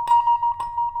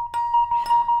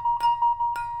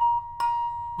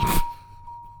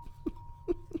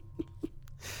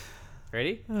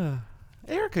 Ready?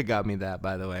 Erica got me that,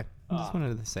 by the way. I just Oh.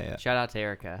 wanted to say it. Shout out to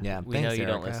Erica. Yeah, we thanks, know you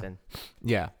don't Erica. listen.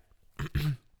 Yeah.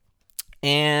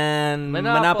 And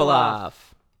Monopoloff. Monopoloff.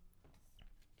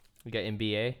 We got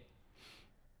NBA.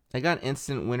 I got an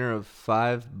instant winner of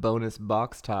 5 bonus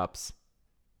box tops.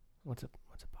 What's a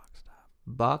box top?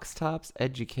 Box tops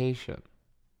education.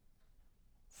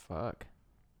 Fuck.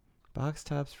 Box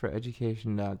tops for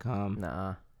education.com.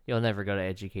 Nah. You'll never go to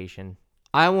education.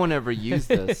 I won't ever use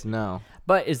this. No.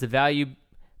 But is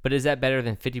that better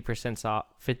than 50% off?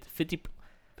 50%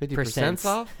 50%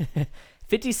 off?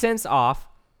 50 cents off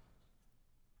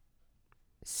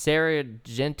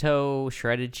Sargento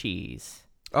shredded cheese.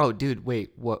 Oh, dude,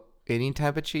 wait. What? Any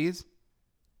type of cheese?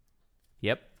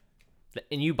 Yep.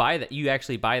 And you buy that. You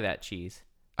actually buy that cheese.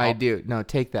 I do. No,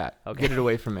 take that. Okay. Get it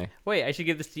away from me. Wait, I should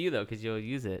give this to you though, because you'll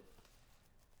use it.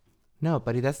 No,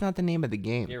 buddy, that's not the name of the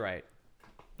game. You're right.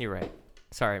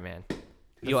 Sorry, man.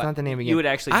 That's not the name of the game. You would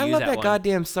actually I use love that that one.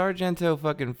 goddamn Sargento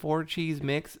fucking 4 cheese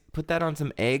mix. Put that on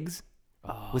some eggs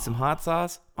with some hot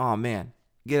sauce. Oh man,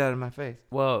 get out of my face.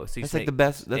 Whoa, so you That's say like the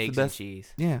best. That's eggs the best. and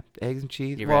cheese. Yeah, eggs and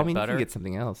cheese. You ever Well, I had mean, you butter? can get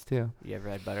something else too. You ever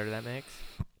had butter to that mix?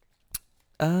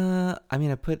 I mean,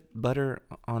 I put butter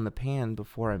on the pan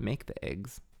before I make the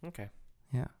eggs. Okay.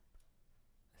 Yeah.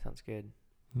 Sounds good.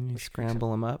 And you Let's cook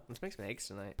scramble them up. Let's make some eggs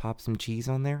tonight. Pop some cheese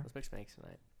on there. Let's make some eggs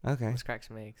tonight. Okay, Let's crack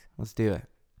some eggs. let's do it.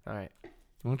 All right.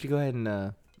 Why don't you go ahead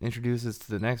and introduce us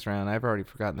to the next round? I've already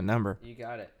forgotten the number. You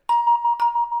got it.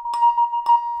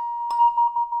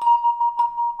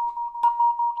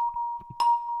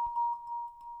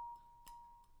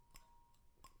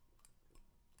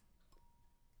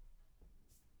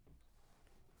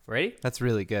 Ready? That's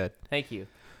really good. Thank you.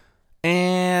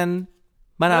 And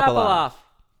Monopoloff.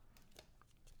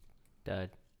 Dud.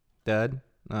 Dud.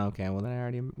 Oh, okay, well then I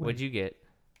already. What'd you get?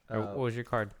 Or what was your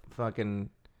card? Fucking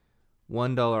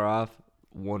 $1 off,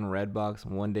 1 Redbox,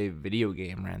 1 day video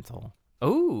game rental.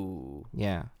 Oh.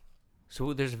 Yeah.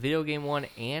 So there's a video game one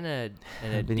and a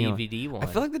Video- DVD one. I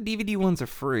feel like the DVD ones are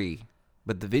free,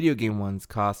 but the video game ones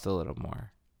cost a little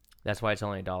more. That's why it's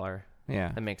only $1.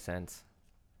 Yeah. That makes sense.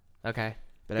 Okay.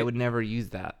 But I would never use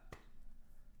that.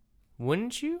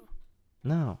 Wouldn't you?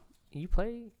 No. You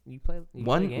play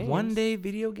One games. day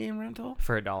video game rental?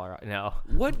 For $1. No.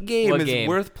 What game What is game?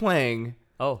 worth playing?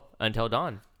 Oh, Until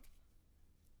Dawn.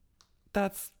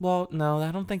 No,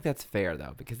 I don't think that's fair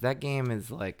though, because that game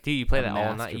is like Dude, you play a that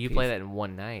all night. You masterpiece. play that in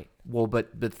one night. Well,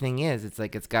 but the thing is, it's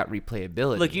like it's got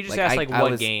replayability. Look, you just asked I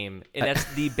what was- game, and that's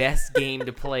the best game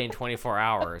to play in 24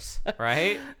 hours,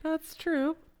 right? That's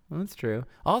true. That's true.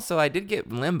 Also, I did get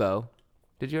Limbo.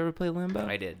 Did you ever play Limbo?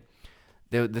 I did.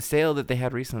 The sale that they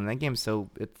had recently, that game's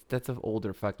that's an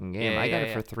older fucking game. Yeah, I got yeah,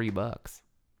 it for $3,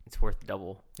 It's worth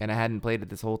double. and I hadn't played it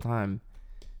this whole time,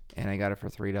 and I got it for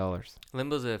 $3.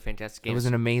 Limbo's a fantastic game. It was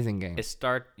an amazing game.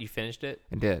 You finished it.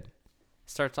 It did. It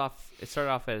started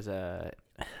off as a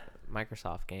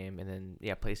Microsoft game, and then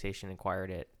PlayStation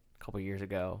acquired it a couple years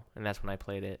ago, and that's when I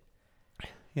played it.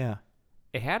 Yeah.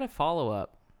 It had a follow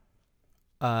up.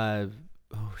 Oh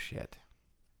shit.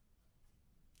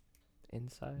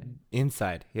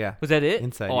 Inside. Yeah. Was that it?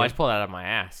 Inside, Oh, yeah. I just pulled it out of my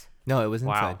ass. No, it was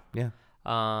Wow. inside.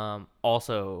 Yeah.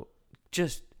 Also,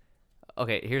 just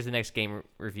okay. Here's the next game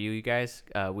review, you guys.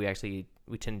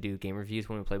 We tend to do game reviews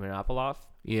when we play Monopoloff.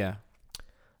 Yeah.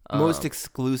 Most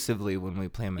exclusively when we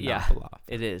play Monopoloff.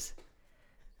 Yeah, it is.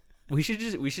 We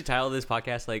should title this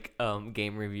podcast like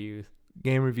game reviews.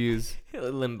 Game reviews.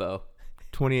 Limbo.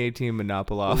 2018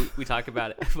 Monopoloff. We talk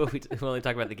about it, but we only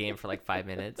talk about the game for like 5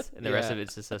 minutes, and the rest Yeah. of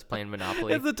it's just us playing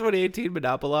Monopoly. It's the 2018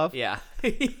 Monopoloff. Yeah.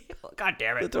 God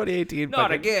damn The it. 2018. Not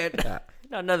fucking- again. Yeah.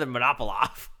 Not another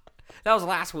Monopoloff. That was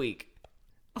last week.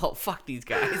 Oh, fuck these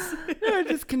guys. No, it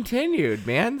just continued,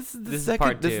 man. This is the This is second.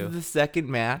 part This two. is the second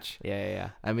match.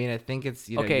 Yeah. I mean, I think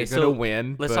it's Okay, you're so gonna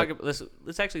win. Let's but- talk.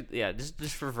 Let's actually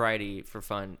just for variety, for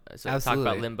fun. So let's talk Absolutely.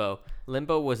 about Limbo.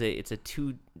 Limbo was it's a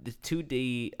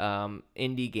 2D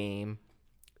indie game,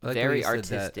 I like the way very you said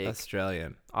that, artistic,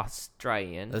 Australian.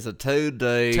 Australian. It's a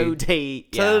 2D. 2D.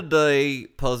 Yeah.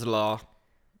 2D puzzler.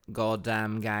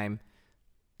 Goddamn game.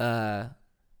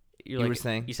 You were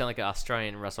saying? You sound like an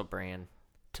Australian Russell Brand.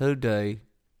 Today,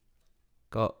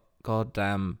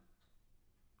 goddamn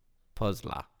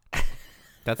puzzler.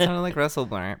 That sounded like Russell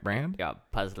Brand. Yeah,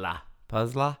 puzzler.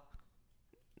 Puzzler.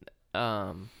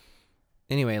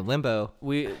 Anyway, Limbo.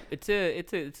 It's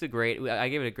a great. I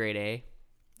give it a grade A.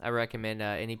 I recommend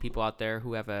any people out there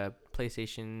who have a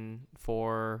PlayStation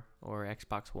 4 or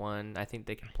Xbox One. I think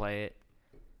they can play it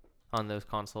on those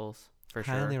consoles for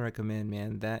sure. Highly recommend,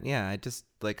 man. I just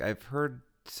I've heard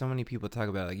so many people talk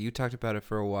about it. Like you talked about it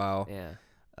for a while.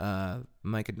 Yeah.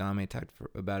 Mike Adame talked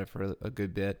about it for a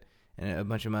good bit, and a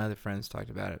bunch of my other friends talked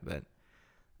about it. But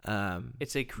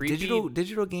it's a creepy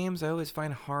digital games I always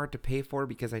find hard to pay for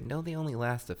because I know they only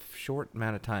last a short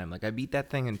amount of time. Like I beat that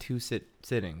thing in 2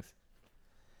 sittings.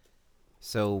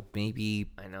 So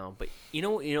maybe I know, but you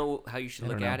know how you should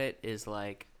look at it is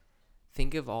like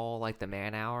think of all like the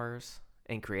man hours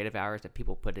and creative hours that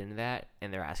people put into that,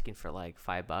 and they're asking for like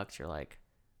 $5. You're like,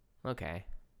 okay.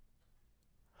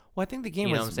 Well, I think the game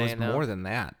was more than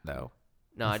that, though.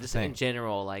 No, I just in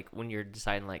general, like when you're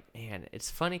deciding, like, man,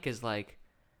 it's funny because like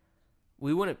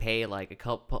we wouldn't pay like a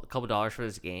couple dollars for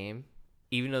this game,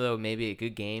 even though maybe a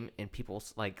good game, and people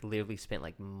like literally spent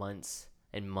like months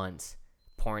and months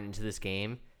pouring into this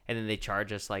game, and then they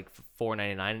charge us like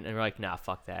 $4.99, and we're like, nah,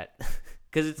 fuck that,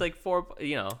 because it's like Well,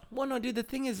 no, dude. The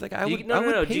thing is, like, I would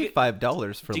pay $5 for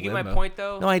Limbo. Do you get my point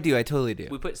though? No, I do. I totally do.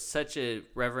 We put such a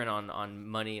reverend on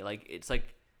money, like it's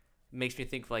like makes me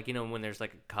think of like when there's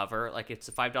like a cover, like it's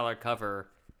a $5 cover,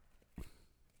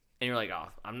 and you're like, oh,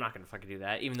 I'm not gonna fucking do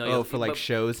that, even though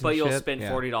shows, but you'll shit? spend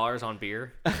 $40 on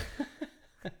beer.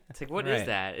 It's like, what is Right.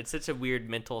 that? It's such a weird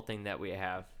mental thing that we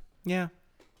have. Yeah.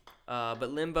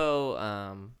 But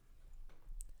Limbo,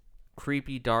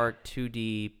 creepy, dark,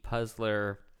 2D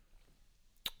puzzler,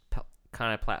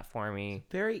 kind of platformy.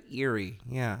 Very eerie.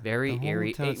 Yeah. Very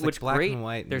eerie. Which black great. and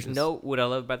white. There's what I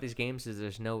love about these games is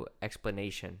there's no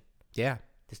explanation. Yeah.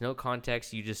 There's no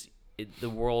context. You just the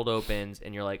world opens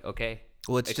and you're like, okay.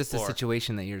 Well, it's explore. just a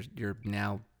situation that you're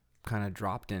now kind of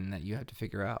dropped in that you have to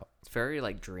figure out. It's very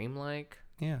like dreamlike.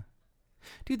 Yeah.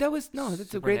 Dude, that's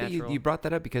so great that you brought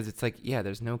that up because it's like, yeah,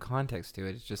 there's no context to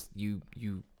it. It's just you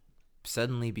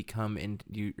suddenly become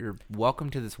you're welcome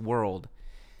to this world,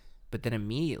 but then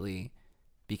immediately,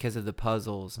 because of the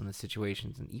puzzles and the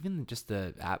situations and even just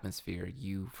the atmosphere,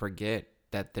 you forget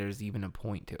that there's even a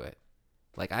point to it.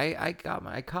 Like I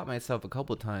caught myself a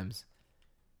couple of times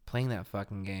playing that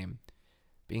fucking game,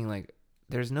 being like,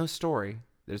 there's no story,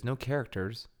 there's no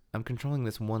characters. I'm controlling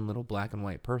this one little black and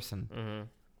white person. Mm-hmm.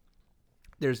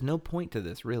 There's no point to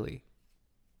this, really.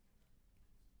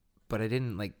 But I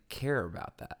didn't, care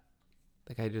about that.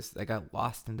 I got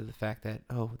lost into the fact that,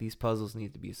 these puzzles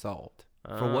need to be solved.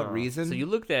 For what reason? So you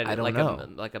looked at it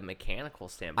like a mechanical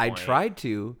standpoint. I tried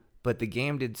to, but the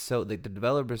game did the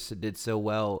developers did so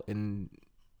well in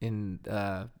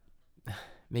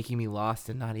making me lost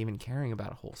and not even caring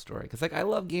about a whole story. Because, I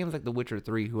love games like The Witcher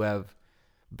 3 who have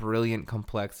brilliant,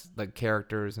 complex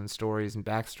characters and stories and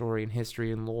backstory and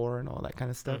history and lore and all that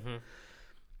kind of stuff.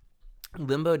 Mm-hmm.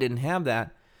 Limbo didn't have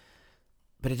that,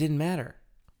 but it didn't matter.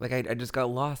 I just got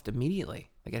lost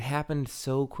immediately. It happened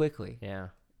so quickly. Yeah.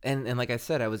 And like I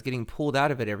said, I was getting pulled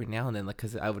out of it every now and then,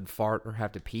 because I would fart or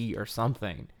have to pee or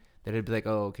something. That it'd be like,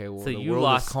 oh, okay, well, so the you world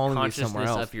lost is calling me somewhere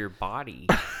else. consciousness of your body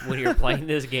when you're playing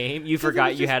this game. You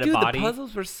forgot you had a body. The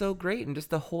puzzles were so great, and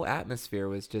just the whole atmosphere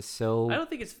was just so. I don't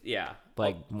think it's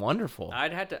wonderful.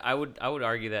 I would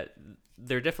argue that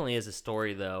there definitely is a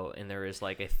story though, and there is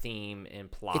a theme and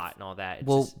plot and all that.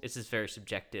 It's just very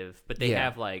subjective. But they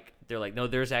have they're like, no,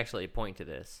 there's actually a point to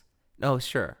this. Oh,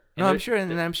 sure. No, I'm sure,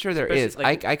 and I'm sure there is.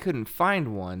 I couldn't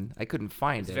find one. I couldn't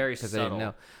find it very because subtle. I didn't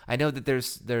know. I know that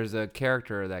there's a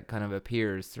character that kind of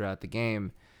appears throughout the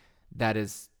game that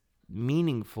is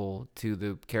meaningful to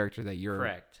the character that you're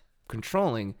correct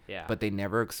controlling. Yeah. But they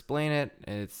never explain it.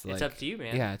 It's up to you,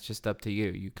 man. Yeah, it's just up to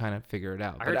you. You kind of figure it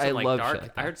out. I heard but some I love dark. shit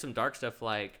like that. I heard some dark stuff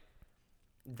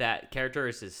that character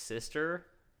is his sister,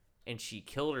 and she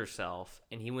killed herself,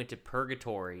 and he went to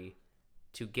purgatory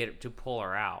to pull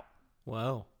her out.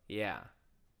 Whoa. Yeah.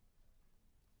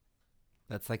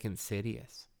 That's like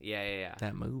Insidious. Yeah.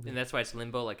 That movie. And that's why it's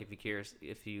limbo.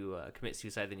 If you commit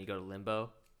suicide, then you go to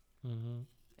limbo. Mm-hmm.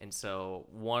 And so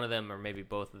one of them, or maybe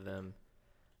both of them,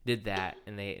 did that,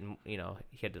 and he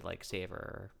had to save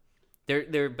her.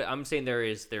 But I'm saying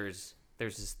there's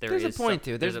a point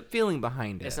to it. There's a feeling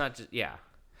behind it. It's not just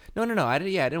No. I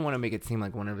didn't want to make it seem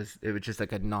like it was just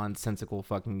a nonsensical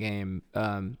fucking game.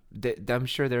 I'm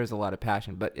sure there's a lot of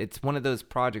passion, but it's one of those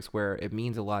projects where it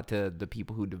means a lot to the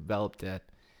people who developed it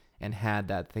and had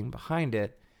that thing behind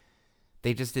it.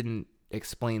 They just didn't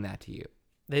explain that to you.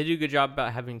 They do a good job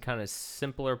about having kind of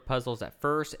simpler puzzles at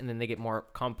first, and then they get more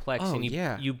complex. Oh, and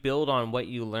yeah. you build on what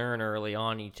you learn early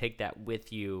on. And you take that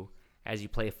with you as you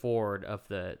play forward of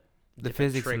the different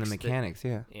physics and the tricks mechanics.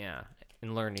 yeah,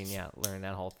 and learning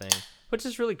that whole thing, which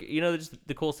is really, just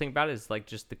the coolest thing about it is like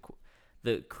just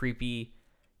the creepy,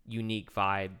 unique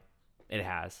vibe it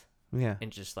has, Yeah. and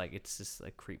just like it's just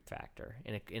like creep factor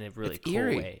in a really It's cool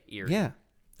eerie. way. Eerie. Yeah.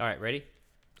 All right, ready?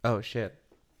 Oh shit.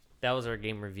 That was our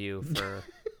game review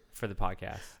for the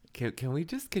podcast. Can we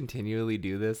just continually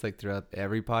do this like throughout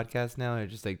every podcast now, or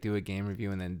just like do a game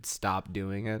review and then stop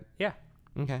doing it? Yeah,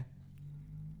 Okay.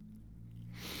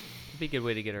 it'd be a good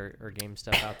way to get our game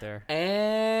stuff out there.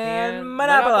 And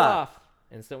Monopoly Monopoly. off.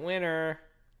 Instant winner.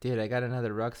 Dude, I got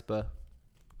another Ruxpa.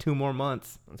 2 more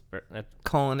months. That,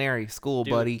 Culinary school,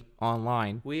 Dude. buddy,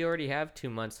 online. we already have 2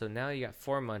 months, so now you got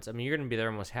 4 months. I mean, you're gonna be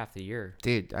there almost half the year.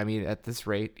 Dude, I mean, at this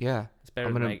rate, yeah. It's better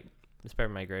I'm than gonna- it's better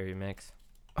than my gravy mix.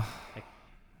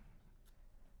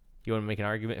 You want to make an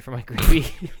argument for my gravy?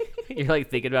 You're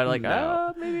like thinking about it, like,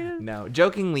 No. maybe it is. No,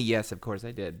 jokingly, yes, of course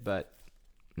I did, but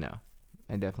no,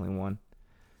 I definitely won.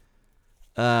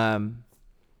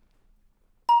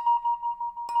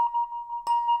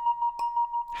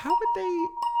 How would they,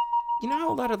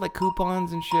 how a lot of like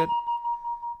coupons and shit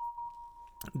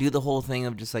do the whole thing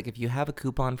of just like if you have a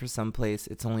coupon for someplace,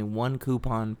 it's only 1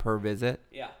 coupon per visit.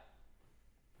 Yeah.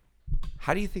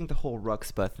 How do you think the whole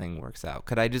Ruxpa thing works out?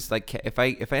 Could I just like if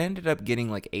I ended up getting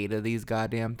like 8 of these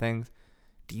goddamn things,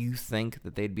 do you think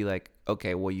that they'd be like,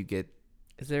 okay, well you get,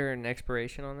 Is there an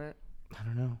expiration on that? I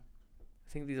don't know. I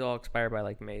think these all expire by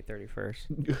like May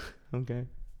 31st. Okay.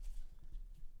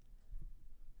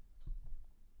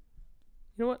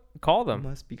 You know what? Call them.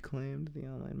 Must be claimed the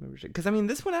online membership. Because I mean,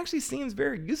 this one actually seems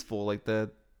very useful. Like the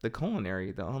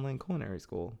online culinary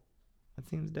school. That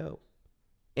seems dope.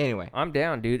 Anyway, I'm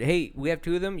down, dude. Hey, we have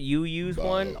 2 of them. You use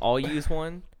one. I'll use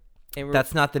one. And we're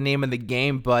that's not the name of the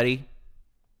game, buddy.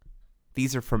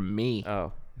 These are from me.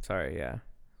 Oh, sorry. Yeah.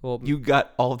 Well, You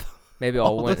got all the. maybe I'll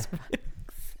all win. those-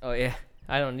 Oh yeah.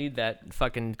 I don't need that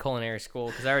fucking culinary school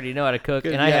because I already know how to cook,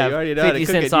 'Cause, and I yeah, have you already know how to 50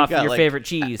 cook, cents and you off got, your like, favorite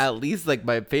cheese. At least like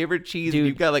my favorite cheese. Dude, And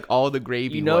you got like all the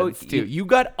gravy ones too. You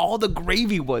got all the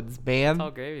gravy ones, man. It's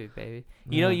all gravy, baby.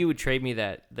 You know, you would trade me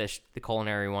the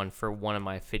culinary one for one of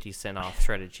my 50-cent off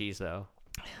shredded cheese, though.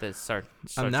 The Sargento.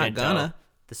 I'm not gonna.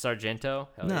 The Sargento.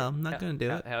 Hell No, yeah. I'm not gonna do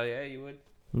it. Hell yeah, you would.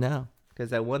 No,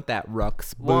 because I want that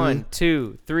Rux. 1,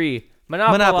 2, 3.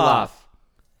 Monopoly Monopoly off.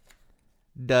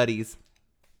 Duddies.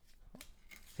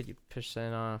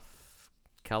 50% off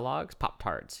Kellogg's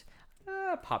Pop-Tarts.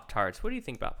 Pop-Tarts. What do you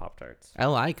think about Pop-Tarts? I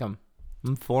like them.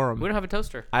 I'm for them. We don't have a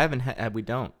toaster. I haven't had. We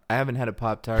don't. I haven't had a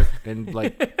Pop-Tart in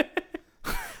like.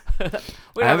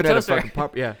 We don't I haven't have had a a toaster. fucking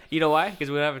pop. Yeah. You know why? Because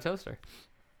we don't have a toaster.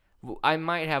 I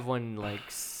might have one like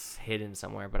hidden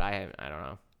somewhere, but I don't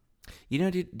know. You know,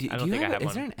 do I don't you think I have is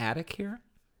one. there an attic here?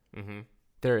 Mm-hmm.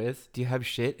 There is. Do you have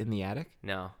shit in the attic?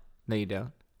 No, No, you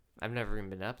don't. I've never even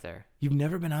been up there. You've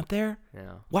never been up there?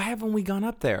 No. Why haven't we gone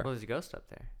up there? Well, there's a ghost up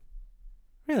there.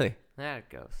 Really? That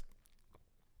ghost.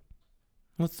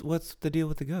 What's the deal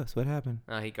with the ghost? What happened?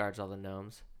 Oh, he guards all the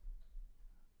gnomes.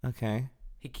 Okay.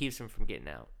 He keeps them from getting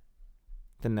out.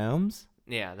 The gnomes?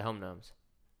 Yeah, the home gnomes.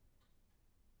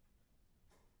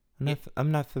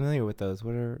 I'm not familiar with those.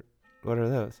 What are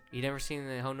those? You never seen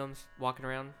the home gnomes walking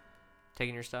around,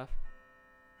 taking your stuff?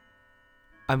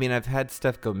 I mean, I've had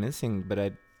stuff go missing, but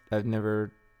I've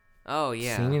never Oh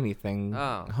yeah. seen anything.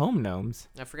 Oh. Home gnomes.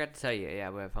 I forgot to tell you. Yeah,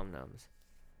 we have home gnomes.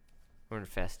 We're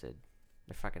infested.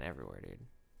 They're fucking everywhere, dude.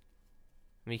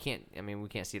 We can't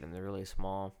see them. They're really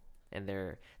small, and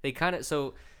they kind of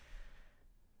so.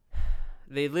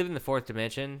 They live in the 4th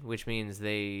dimension, which means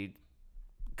they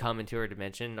come into our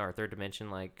dimension, our 3rd dimension.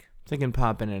 Like They can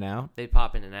pop in and out. they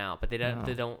pop in and out, but they don't. Oh.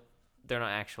 They don't. They're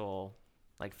not actual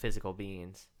like physical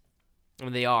beings. I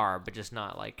mean, they are, but just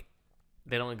not like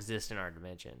they don't exist in our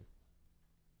dimension.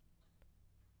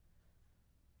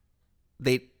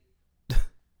 They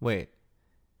wait.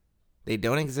 They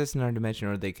don't exist in our dimension,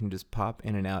 or they can just pop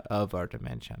in and out of our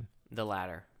dimension. The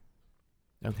latter.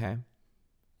 Okay.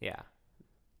 Yeah.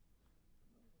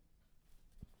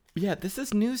 Yeah, this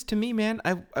is news to me, man.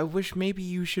 I wish maybe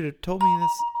you should have told me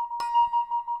this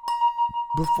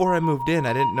before I moved in.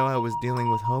 I didn't know I was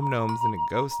dealing with home gnomes and a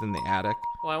ghost in the attic.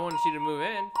 Well, I wanted you to move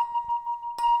in.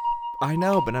 I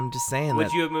know, but I'm just saying Would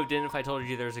that you have moved in if I told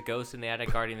you there was a ghost in the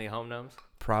attic guarding the home gnomes?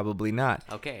 probably not.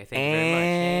 Okay, thank you very much.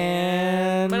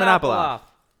 And Monopoly Monopoly. off.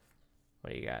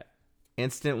 What do you got?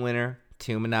 Instant winner.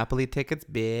 2 Monopoly tickets,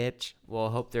 bitch. Well,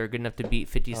 I hope they're good enough to beat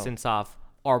 50 cents off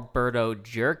Alberto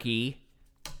Jerky.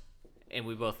 And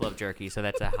we both love jerky, so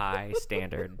that's a high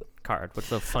standard card. What's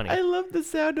so funny? I love the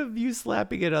sound of you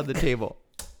slapping it on the table.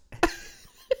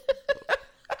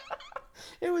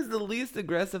 It was the least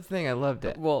aggressive thing. I loved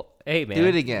it. Well, hey man, Do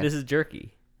it again. This is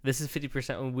jerky. This is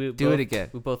 50%. Do it again.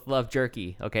 We both love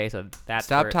jerky. Okay, so that's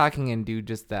Stop where- talking and do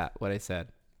just that. What I said.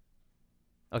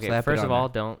 Okay, Slap it first on of all,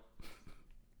 there. don't.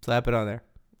 Slap it on there.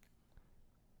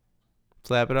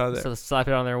 Slap it on there. So slap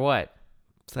it on there. What?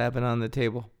 Slap it on the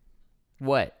table.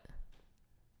 What?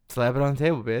 Slap it on the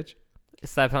table, bitch.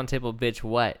 Slap it on the table, bitch.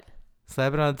 What?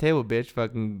 Slap it on the table, bitch.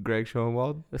 Fucking Greg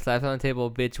Schoenwald. Slap it on the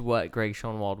table, bitch. What? Greg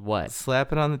Schoenwald. What?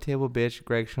 Slap it on the table, bitch.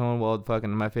 Greg Schoenwald. Fucking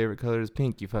my favorite color is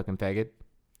pink. You fucking faggot.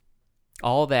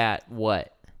 All that.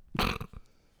 What? All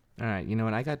right. You know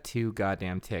what? I got 2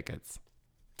 goddamn tickets.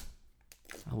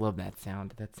 I love that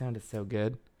sound. That sound is so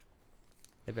good.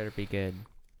 They better be good.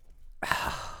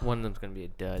 One of them's gonna be a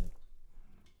dud.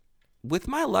 With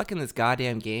my luck in this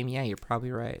goddamn game, yeah, you're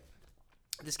probably right.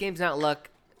 This game's not luck,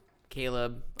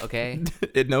 Caleb. Okay.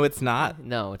 No, it's not.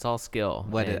 No, it's all skill.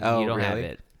 What and it- oh, you don't have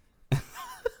really? it.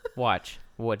 Watch.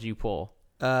 What'd you pull?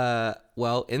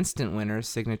 Well, instant winners,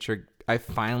 signature. I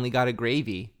finally got a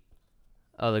gravy.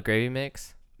 Oh, the gravy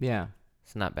mix. Yeah,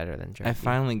 It's not better than jerky. I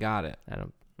finally got it. I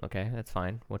don't. Okay, that's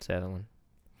fine. What's the other one?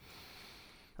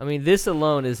 I mean, this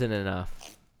alone isn't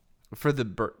enough. For the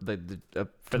For the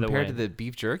compared to win. the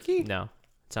beef jerky. No,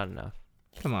 it's not enough.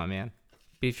 Come on, man.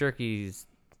 Beef jerky's.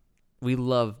 We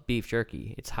love beef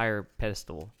jerky. It's higher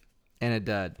pedestal. And a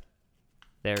dud.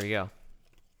 There we go.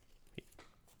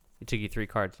 It took you 3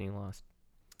 cards and you lost.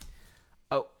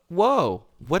 Oh, whoa!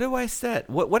 What do I say?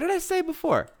 What did I say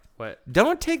before? What?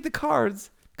 Don't take the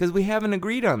cards because we haven't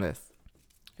agreed on this.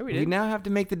 Here we We did. now have to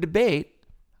make the debate.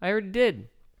 I already did.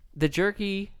 The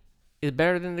jerky is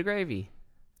better than the gravy.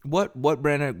 What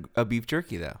brand of beef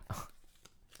jerky though?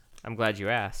 I'm glad you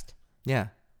asked. Yeah.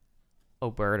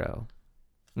 Oberto.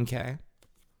 Okay.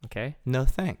 Okay? No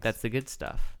thanks. That's the good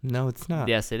stuff. No, it's not.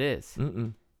 Yes, it is.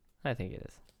 Mm-mm. I think it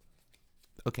is.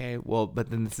 Okay. Well,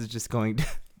 but then this is just going to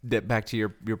dip back to your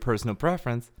personal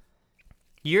preference.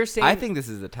 You're saying. I think this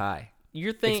is a tie,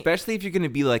 You're thinking. especially if you're going to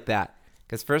be like that.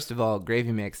 Because first of all,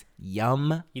 gravy mix,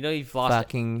 yum, You know you've lost.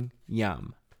 fucking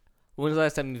yum. When's the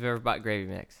last time you've ever bought gravy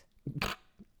mix?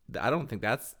 I don't think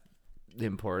that's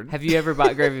important. Have you ever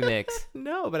bought gravy mix?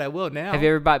 No, but I will now. Have you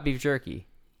ever bought beef jerky?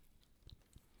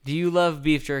 Do you love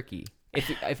beef jerky?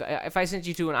 If I sent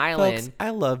you to an island, Folks, I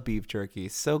love beef jerky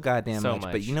so goddamn So much.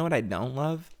 But much. you know what I don't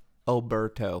love?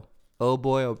 Oberto. Oh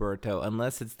boy, Oberto.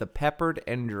 Unless it's the peppered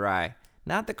and dry.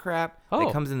 Not the crap Oh.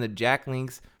 that comes in the Jack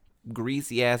Link's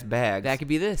greasy ass bags. that could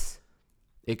be this.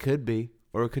 It could be,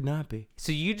 or it could not be.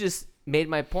 So you just made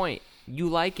my point. You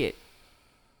like it,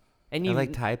 and you I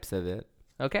like types of it.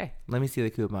 okay. Let me see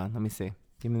the coupon. Let me see.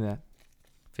 Give me that.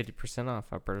 50% off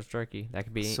Alberta's jerky. That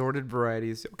could be. Sorted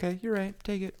varieties. Okay, you're right.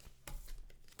 Take it.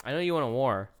 I know you want a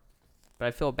war, but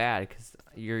I feel bad because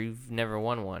you've never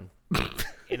won one,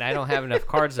 and I don't have enough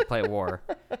cards to play war.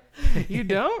 You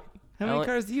don't? How I many only-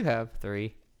 cards do you have?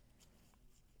 3.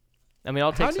 I mean,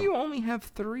 I'll take How some. do you only have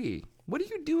 3? What are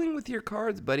you doing with your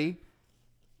cards, buddy?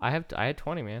 I had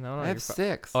 20, man. I don't know. I have your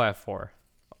 6. Oh, I have 4.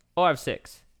 Oh, I have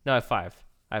 6. No, I have 5.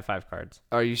 I have 5 cards.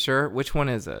 Are you sure? Which one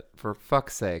is it? For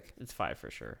fuck's sake. It's 5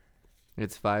 for sure.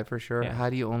 It's 5 for sure. Yeah. How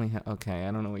do you only have? Okay,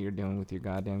 I don't know what you're doing with your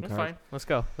goddamn That's cards. fine. Let's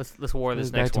go. Let's war Goes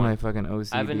this back next to one. my fucking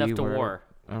OCD. I have enough to where- war.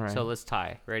 All right. So let's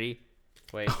tie. Ready?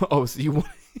 Wait. Oh, so you want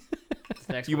This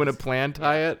next you want to one's- plan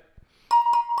tie it?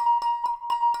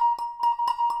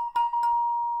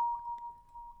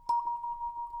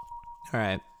 All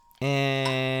right.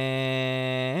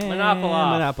 And Monopoly.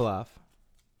 Monopoly.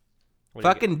 What do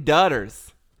you Fucking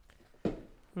dudders.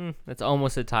 get? That's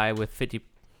almost a tie with 50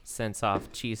 cents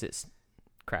off Cheez-Its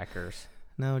crackers.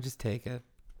 No, just take it.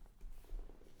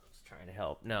 Just trying to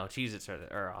help. No, Cheez-Its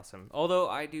are awesome. Although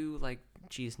I do like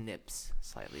cheese nips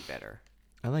slightly better.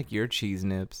 I like your cheese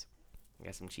nips. I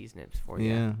got some cheese nips for you.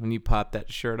 Yeah, when you pop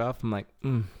that shirt off, I'm like,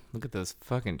 look at those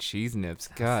fucking cheese nips.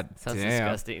 God Sounds damn.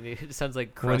 disgusting. It sounds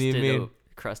like What do you crusted, mean?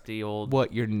 crusty old.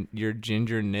 What, your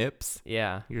ginger nips?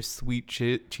 Yeah. Your sweet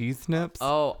cheese nips?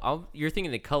 Oh, you're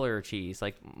thinking the color of cheese,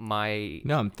 like my.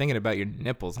 No, I'm thinking about your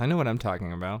nipples. I know what I'm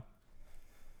talking about.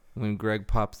 When Greg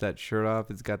pops that shirt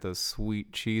off, it's got those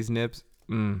sweet cheese nips.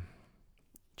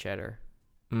 Cheddar.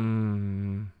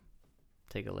 Mmm.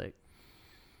 Take a lick.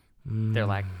 They're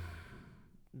like.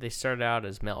 They started out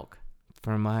as milk.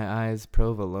 For my eyes,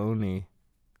 provolone.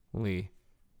 Lee.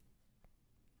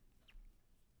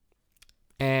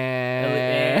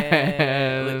 And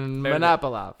Better than-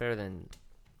 Monopoly. Better than.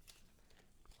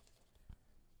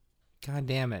 God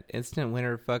damn it. Instant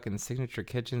winner fucking Signature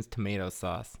Kitchen's tomato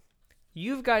sauce.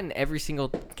 You've gotten every single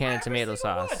can of tomato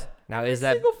sauce. Now is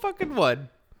that Single fucking one.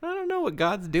 I don't know what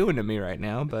God's doing to me right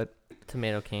now, but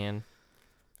tomato can?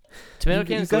 Tomato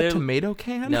can you is got literally- tomato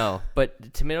can? No,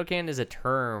 but tomato can is a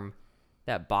term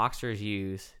that boxers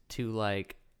use to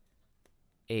like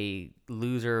a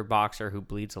loser boxer who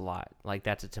bleeds a lot. Like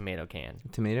that's a tomato can.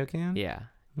 Tomato can? Yeah.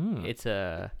 Hmm. It's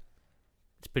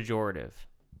pejorative.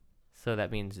 So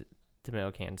that means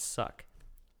tomato cans suck.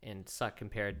 And suck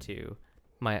compared to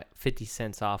my 50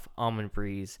 cents off almond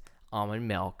breeze, almond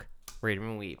milk, Raider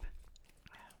and Weep.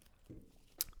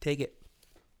 Take it.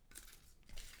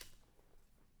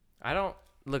 I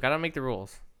don't make the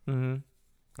rules. Mm-hmm.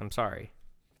 I'm sorry.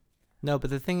 No, but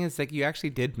the thing is, like, you actually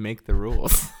did make the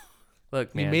rules.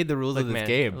 Look, man. You made the rules of this man,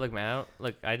 game. Look, man.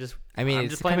 I just I mean, I'm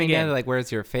it's just playing the coming down game. to, like,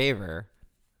 where's your favor?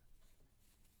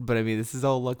 But, I mean, this is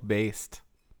all luck-based.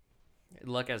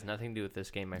 Luck has nothing to do with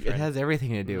this game, my It friend. has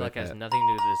everything to do Luck with has it. nothing to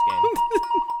do with this game.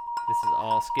 This is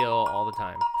all skill all the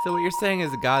time. So what you're saying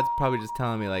is God's probably just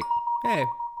telling me, like, hey,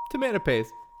 tomato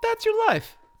paste, that's your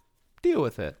life. Deal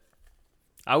with it.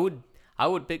 I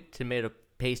would pick tomato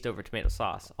paste over tomato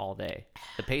sauce all day.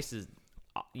 The paste is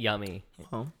yummy.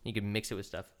 Oh. You can mix it with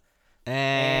stuff.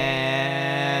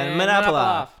 And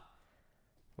Monopoly.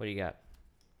 What do you got?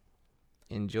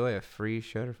 Enjoy a free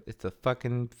shutter. It's a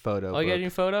fucking photo Oh, you got a book. new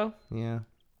photo? Yeah.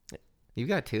 You've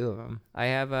got two of them. I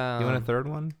have. You want a third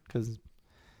one? Because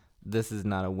this is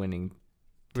not a winning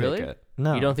Really? ticket.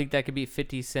 No. You don't think that could be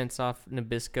 50 cents off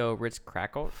Nabisco Ritz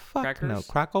crackles? Fuck crackers? no.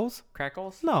 Crackles?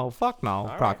 Crackles? No, fuck no.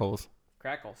 right. Crackles.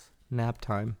 Crackles. Nap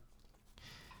time.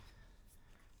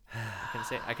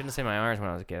 I couldn't say my R's when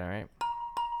I was a kid. All right.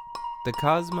 The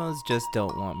Cosmos just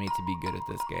don't want me to be good at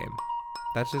this game.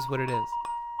 That's just what it is.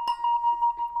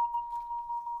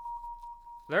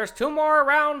 There's 2 more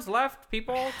rounds left,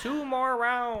 people. 2 more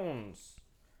rounds.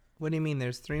 What do you mean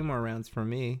there's 3 more rounds for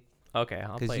me? Okay,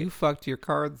 I'll Because play. you fucked your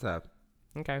cards up.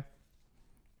 Okay.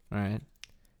 All right.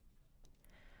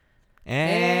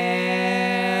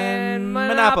 And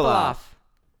Monopoly. off.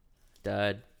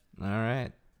 Dud. All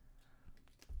right.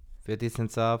 50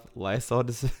 cents off. Lysol.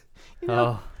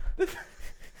 Oh.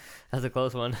 That's a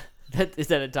close one. Is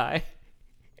that a tie?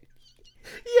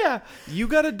 Yeah. You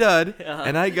got a dud, Uh-huh.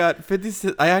 and I got 50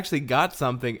 cents. I actually got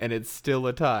something, and it's still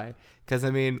a tie. Because, I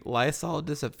mean, Lysol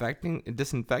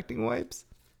disinfecting wipes?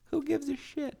 Who gives a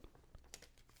shit?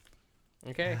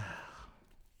 Okay.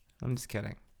 I'm just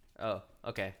kidding. Oh,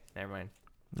 okay. Never mind.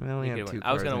 I only You have good 2 one.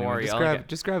 I was cards gonna anymore. worry, Just I only grab, got-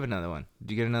 just grab another one.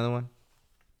 Did you get another one?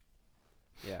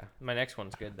 Yeah. My next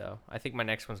one's good, though. I think my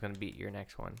next one's going to beat your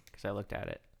next one because I looked at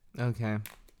it. Okay.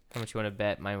 How much you want to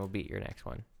bet mine will beat your next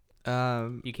one?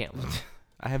 You can't lose.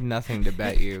 I have nothing to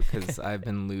bet you because I've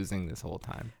been losing this whole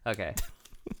time. Okay.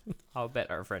 I'll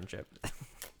bet our friendship.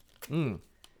 Mm.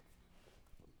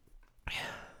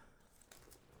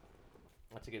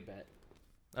 That's a good bet.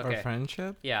 Our Okay.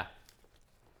 friendship? Yeah.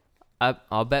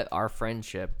 I'll bet our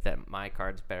friendship that my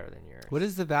card's better than yours. What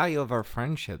is the value of our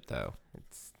friendship, though?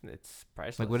 It's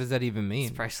priceless. Like, what does that even It's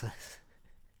mean? priceless.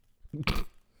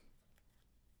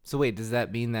 So wait, does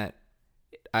that mean that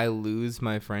I lose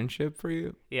my friendship for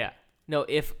you? Yeah. No,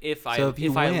 if I So if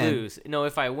you I win- lose, no,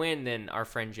 if I win, then our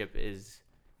friendship is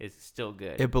still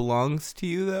good. It belongs to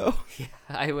you, though? Yeah,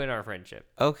 I win our friendship.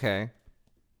 Okay.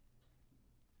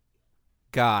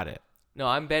 Got it. No,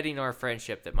 I'm betting our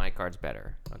friendship that my card's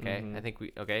better. Okay, Mhm.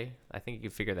 I think you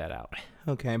figure that out.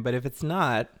 Okay, but if it's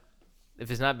not, If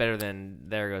it's not better, then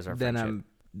there goes our then friendship.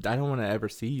 I don't want to ever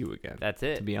see you again, That's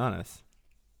to it. be honest.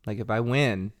 Like, if I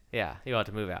win, Yeah, you'll have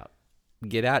to move out.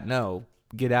 get out. No,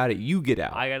 get out. You get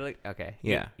out. I gotta okay.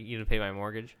 Yeah. You gonna pay my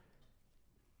mortgage?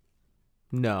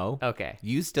 No. Okay.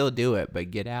 You still do it, but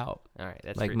get out. All right.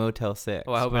 That's Like Motel 6.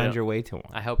 Well, I hope I Find don't- your way to one.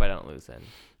 I hope I don't lose then.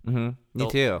 Mm-hmm. Me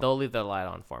They'll- too. They'll leave the light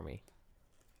on for me.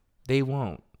 They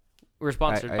won't. We're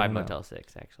sponsored I by don't know. Motel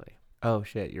 6, actually. Oh,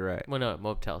 shit. You're right. Well, no,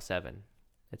 Motel 7.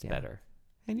 It's Yeah. better.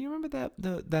 And you remember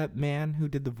that man who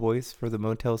did the voice for the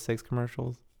Motel 6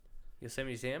 commercials?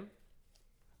 Yosemite Sam?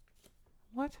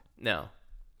 What? No.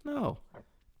 No.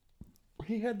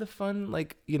 He had the fun,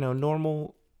 like,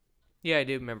 normal Yeah, I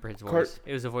do remember his Car- voice.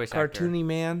 It was a voice actor. cartoony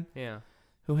man Yeah.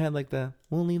 who had like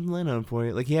we'll leave the lid on for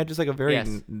you. Like, he had just like a very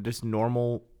Yes. just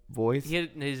normal voice. He had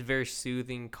his very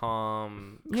soothing,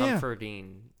 calm, Yeah.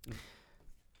 comforting.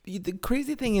 The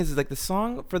crazy thing is like the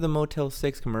song for the Motel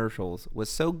 6 commercials was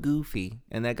so goofy,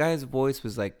 and that guy's voice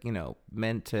was like,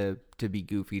 meant to be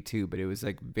goofy too, but it was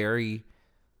like very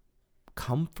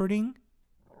comforting.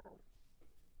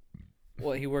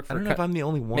 Well, he worked for I don't know if I'm the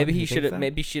only one. maybe who he thinks should have that.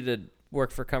 maybe should have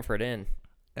worked for Comfort Inn.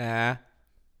 Ah.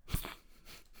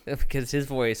 because his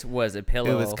voice was a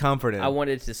pillow. It was comforting. I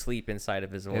wanted to sleep inside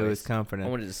of his voice. It was comforting. I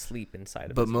wanted to sleep inside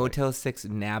of But his voice. Motel 6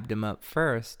 nabbed him up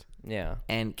first. Yeah.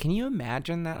 And can you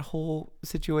imagine that whole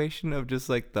situation of just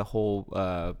like the whole,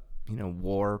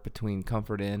 war between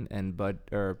Comfort Inn and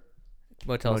Motel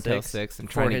 6 and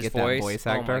for trying to his get that voice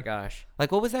actor? Oh my gosh.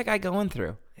 Like, what was that guy going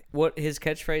through? What his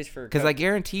catchphrase for? Because I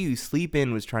guarantee you, Sleep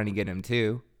In was trying to get him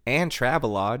too, and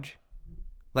Travelodge.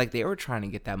 Like, they were trying to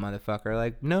get that motherfucker.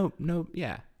 Like, no,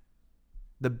 yeah.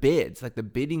 The bids, like the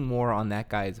bidding war on that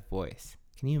guy's voice.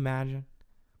 Can you imagine?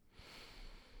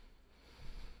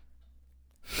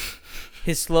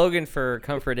 His slogan for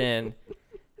Comfort Inn,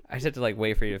 I just have to like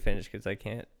wait for you to finish because I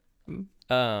can't.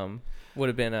 Would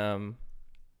have been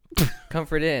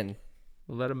Comfort Inn.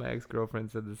 A lot of my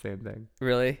ex-girlfriend said the same thing.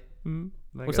 Really?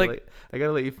 Mm-hmm. It's like I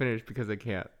gotta let you finish because I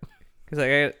can't. because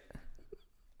like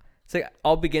it's like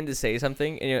I'll begin to say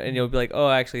something and you'll be like, oh,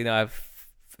 actually no, I have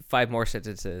 5 more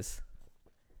sentences.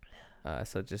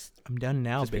 So just I'm done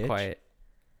now, just bitch. be quiet.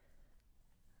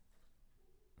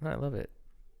 I love it.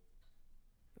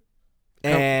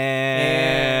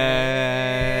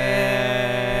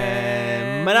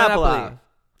 And Monopoly.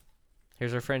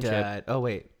 Here's our friendship. Dad. Oh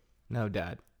wait, no,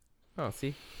 Dad. Oh,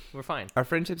 see, we're fine. Our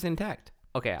friendship's intact.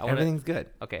 Okay, I want to. Everything's good.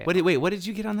 Okay, What did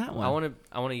you get on that one?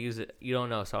 I want to use it. You don't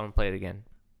know, so I want to play it again.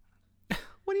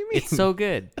 What do you mean? It's so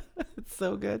good. It's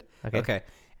so good. Okay. Okay.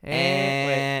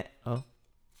 And oh,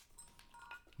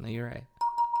 no, you're right.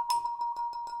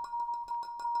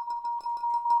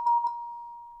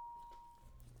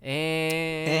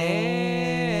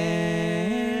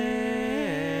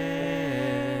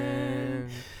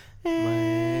 And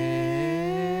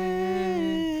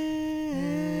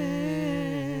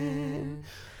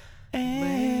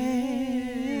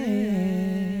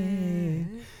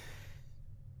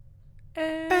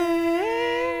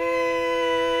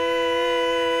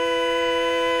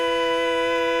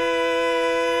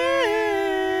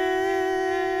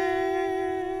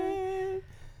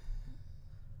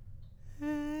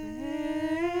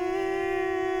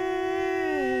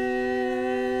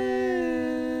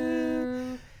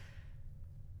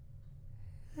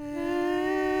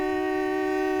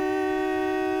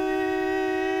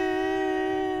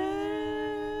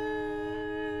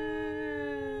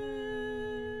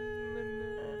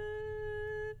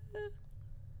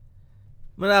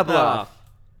Monopoly. off.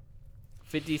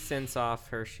 50 cents off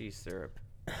Hershey syrup.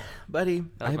 Buddy,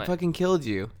 That was I my- fucking killed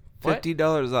you. What?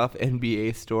 $50 off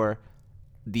NBA store.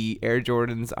 The Air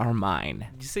Jordans are mine.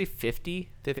 Did you say 50?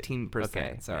 15%.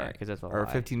 Okay, Sorry. yeah, 'cause that's a or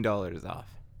lie. $15 off.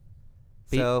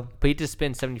 But So but you just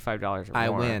spend $75 or more. I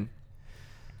win.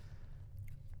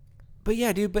 But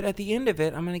yeah, dude. But at the end of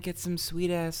it, I'm gonna get some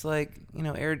sweet ass Air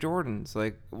Jordans.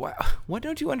 Like, what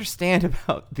don't you understand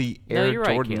about the No, Air you're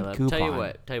right, Jordan Caleb.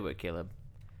 coupon? Tell you what, Caleb.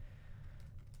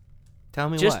 Tell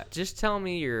me Just what. just tell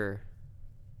me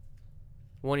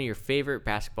one of your favorite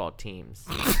basketball teams.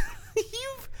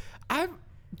 I've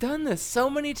done this so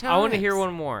many times. I want to hear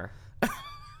one more.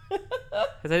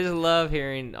 Because I just love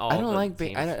hearing all. I don't the like.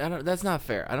 teams. I don't. That's not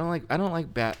fair. I don't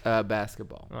like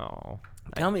basketball. Oh,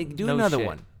 Tell me. Do no another shit.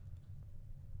 one.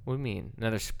 What do you mean?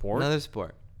 Another sport? Another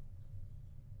sport.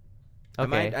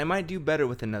 Okay. I might do better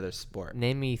with another sport.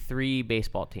 Name me 3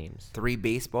 baseball teams. 3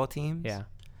 baseball teams. Yeah.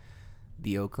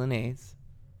 The Oakland A's.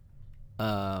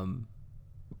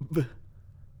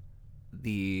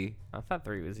 The. I thought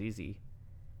 3 was easy.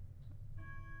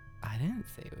 I didn't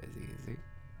say it was easy.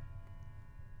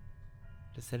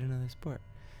 Just said another sport.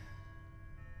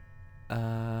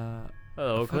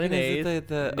 Oakland A's.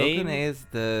 The Name- Oakland A's.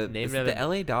 name Is it another- the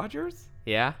LA Dodgers?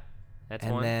 Yeah. That's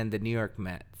And one. then the New York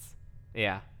Mets.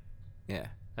 Yeah. Yeah.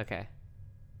 Okay.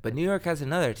 But New York has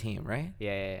another team, right?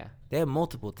 Yeah. They have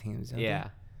multiple teams, don't Yeah.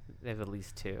 They have at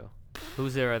least 2.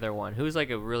 Who's their other one? Who's like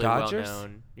a really Dodgers?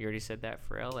 well-known? You already said that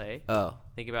for LA. they? Oh,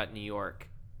 Think about New York.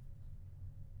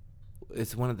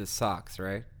 it's one of the Sox,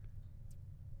 right?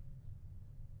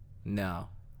 No.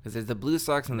 Because there's the Blue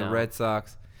Sox and the No. Red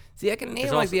Sox. See, I can name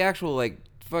There's like also- the actual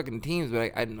fucking teams,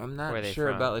 but I'm not Where they sure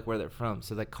from. about where they're from.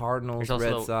 So the Cardinals, There's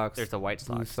also Red Sox. There's the White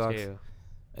Blue Sox, Sox. too.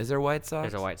 Is there White Sox?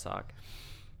 There's a White Sox.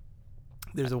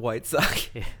 There's a White Sox.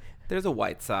 Yeah. There's a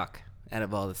White Sox out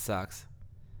of all the Sox.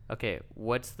 Okay,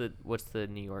 what's the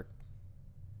New York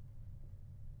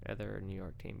other New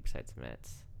York team besides the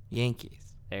Mets?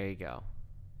 Yankees. There you go.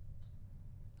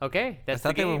 Okay, that's I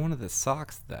thought the they game. were one of the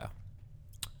Sox, though. Well,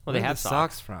 Where they are have the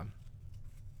Sox. Sox from?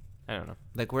 I don't know.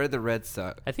 Like, where are the Red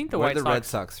Sox? I think the where White are the Red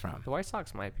Sox. Sox from? The White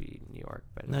Sox might be New York,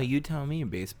 but No, you tell me,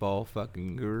 baseball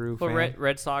fucking guru Well, fan.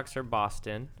 Red Sox are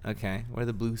Boston. Okay, where are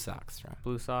the Blue Sox from?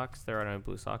 Blue Sox, there are no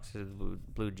Blue Sox. There's the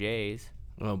Blue Jays.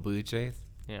 Oh, Blue Jays.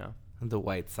 Yeah. The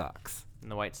White Sox. And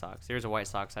the White Sox. There's a White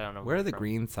Sox. I don't know Where are the from.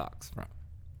 green socks from?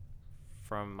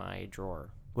 From my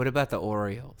drawer. What about the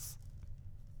Orioles?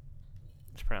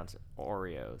 It's pronounced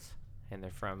Oreos, and they're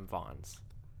from Vons.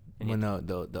 And Well, you-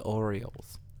 no, the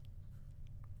Orioles.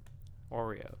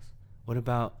 Oreos. What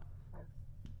about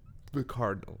the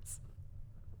Cardinals?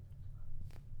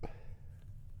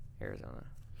 Arizona.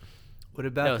 What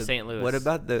about No, the, St. Louis. What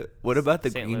about the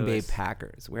St. Green Louis. Bay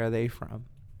Packers? Where are they from?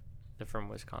 They're from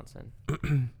Wisconsin.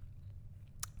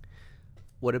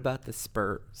 What about the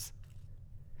Spurs?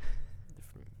 They're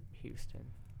from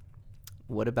Houston.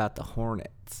 What about the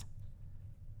Hornets?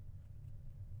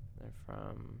 They're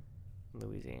from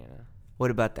Louisiana. What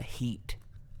about the Heat?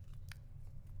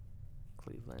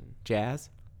 Cleveland. Jazz?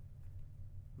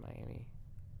 Miami.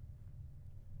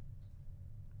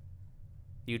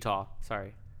 Utah.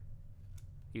 Sorry.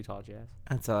 Utah Jazz.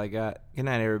 That's all I got. Good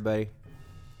night, everybody.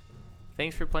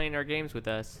 Thanks for playing our games with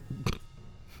us.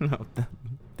 No,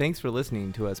 thanks for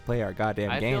listening to us play our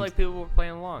goddamn I games. feel like people were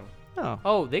playing along. Oh.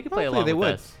 Oh, they could play Hopefully along they with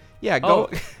would. us. Yeah, go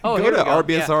Oh, go here to we go.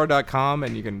 rbsr.com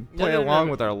and you can play along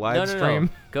with our live stream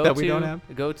Go that to, we don't have.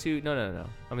 Go to no.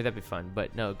 I mean that'd be fun,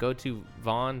 but no. Go to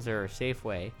Vons or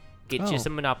Safeway. Get Oh. you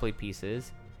some Monopoly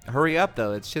pieces. Hurry up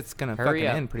though, it's shit's gonna Hurry fucking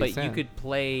up. end pretty But soon. you could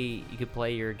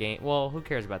play your game. Well, who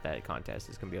cares about that contest?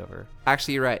 It's gonna be over.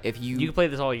 Actually, you're right. If You can play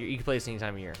this all year. You can play this any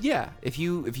time of year. yeah, if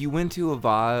you went to a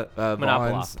Monopoloff.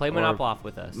 Vons Play or Monopoloff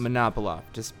with us. Monopoloff,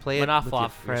 just play it with your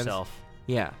Monopoloff friends. yourself.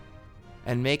 Yeah,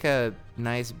 and make a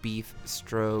nice beef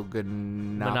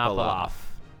stroganoff. Monopoloff.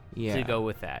 Yeah. To go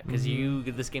with that, because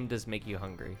Mhm. this game does make you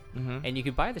hungry, Mhm. and you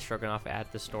could buy the stroganoff at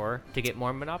the store to get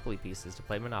more Monopoly pieces to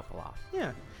play Monopoloff.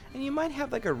 Yeah, and you might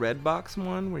have like a Redbox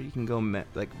one where you can go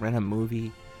rent a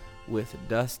movie with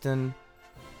Dustin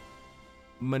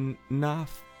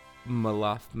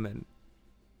Malofman.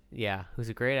 Yeah, who's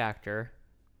a great actor.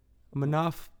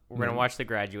 Manoff. We're gonna watch The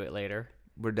Graduate later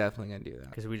We're definitely gonna do that.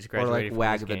 because we just Or graduated. like from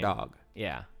Wag this the game. Dog.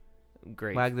 Yeah,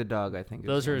 great. Wag the Dog, I think.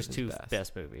 Those is are one his of two best.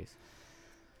 best movies.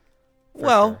 For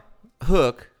Well, sure.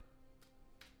 Hook.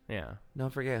 Yeah.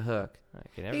 Don't forget Hook. I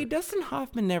can never- Hey, Dustin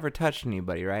Hoffman never touched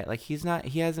anybody, right? Like he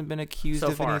hasn't been accused So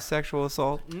of far. any sexual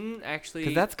assault. Actually,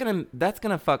 Because that's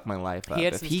gonna fuck my life up he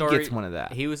had if some he story- gets one of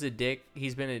that. He was a dick.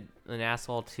 He's been an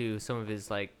asshole to some of his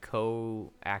like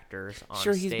co-actors on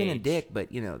Sure, he's been a stage. dick, but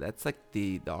that's like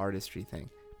the artistry thing.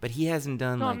 But he hasn't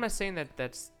done No, like I'm not saying that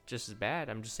that's just as bad.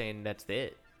 I'm just saying that's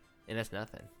it, and that's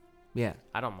nothing. yeah.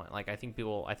 I don't mind. Like I think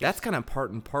That's kind of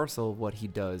part and parcel of what he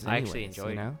does. I actually anyways,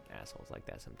 enjoy assholes like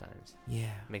that sometimes.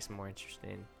 Yeah. Makes them more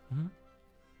interesting Mhm.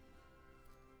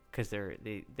 because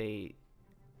they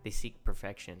seek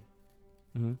perfection.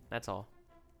 Mhm. That's all.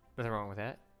 Nothing wrong with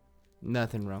that.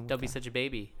 Nothing wrong. Don't with be that. such a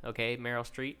baby, okay? Meryl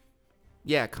Streep.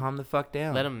 Yeah, calm the fuck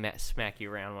down. Let him smack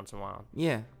you around once in a while.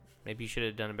 Yeah. Maybe you should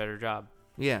have done a better job.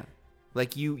 Yeah.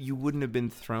 Like you wouldn't have been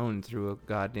thrown through a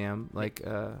goddamn like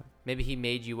Maybe he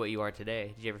made you what you are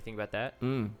today. Did you ever think about that?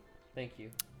 Thank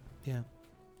you. Yeah.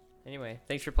 Anyway,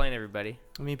 thanks for playing, everybody.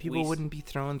 I mean, people wouldn't be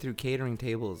thrown through catering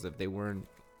tables if they weren't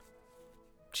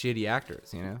shitty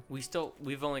actors,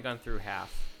 We've only gone through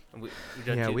half. And we've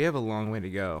done Yeah, two- we have a long way to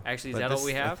go. Actually, is But that all this,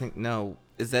 we I have? think, no.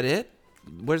 Is that it?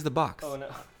 Where's the box? Oh no.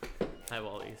 I have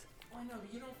all these. I know,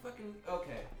 but you don't fucking.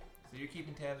 Okay. So you're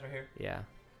keeping tabs right here? Yeah.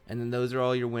 And then those are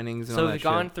all your winnings and So all that we've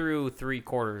gone shit. through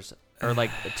 3/4, or like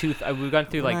we've gone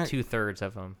through like Alright. 2/3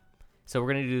 of them. So we're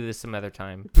gonna do this some other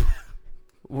time.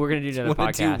 We're gonna do another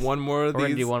Wanna podcast. do one more of We're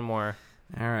gonna these? do one more.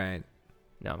 All right.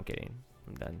 No, I'm kidding.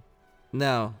 I'm done.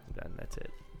 No. I'm done. That's it.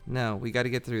 No, we got to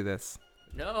get through this.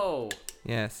 No.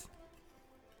 Yes.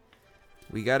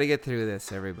 We got to get through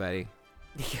this, everybody.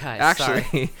 Guys, sorry.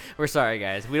 Actually, We're sorry,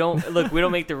 guys. We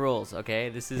don't make the rules. Okay,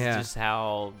 this is Yeah. just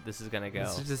how this is gonna go.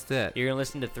 this is just it. You're gonna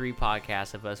listen to 3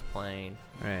 podcasts of us playing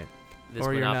Right. this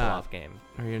Or you're Monopoloff not. game.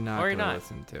 Or you're not Or you're going to not.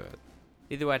 listen to it.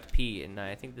 Either way, I have to pee, and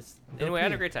I think this. Go Anyway, I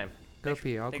had a pee. great time. Go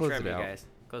pee. I'll Thanks close for it having me, out. guys.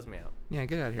 Close me out. Yeah,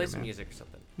 get out of here, Play some man. music or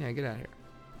something. Yeah, get out of here.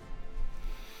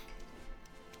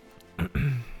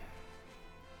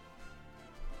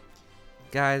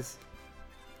 Guys,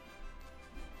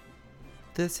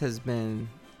 this has been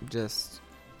just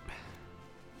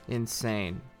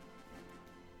insane.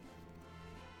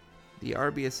 The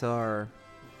RBSR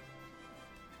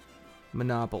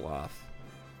Monopoloff.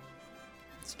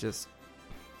 It's just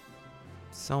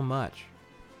so much.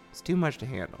 It's too much to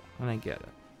handle, and I get it.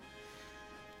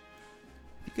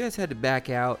 If you guys had to back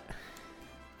out,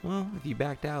 well, if you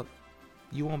backed out,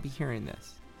 you won't be hearing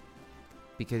this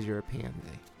because you're a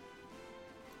pansy.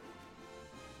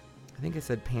 I think I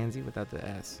said pansy without the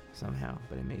S somehow,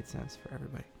 but it made sense for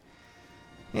everybody.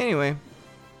 Anyway,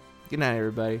 good night,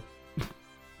 everybody.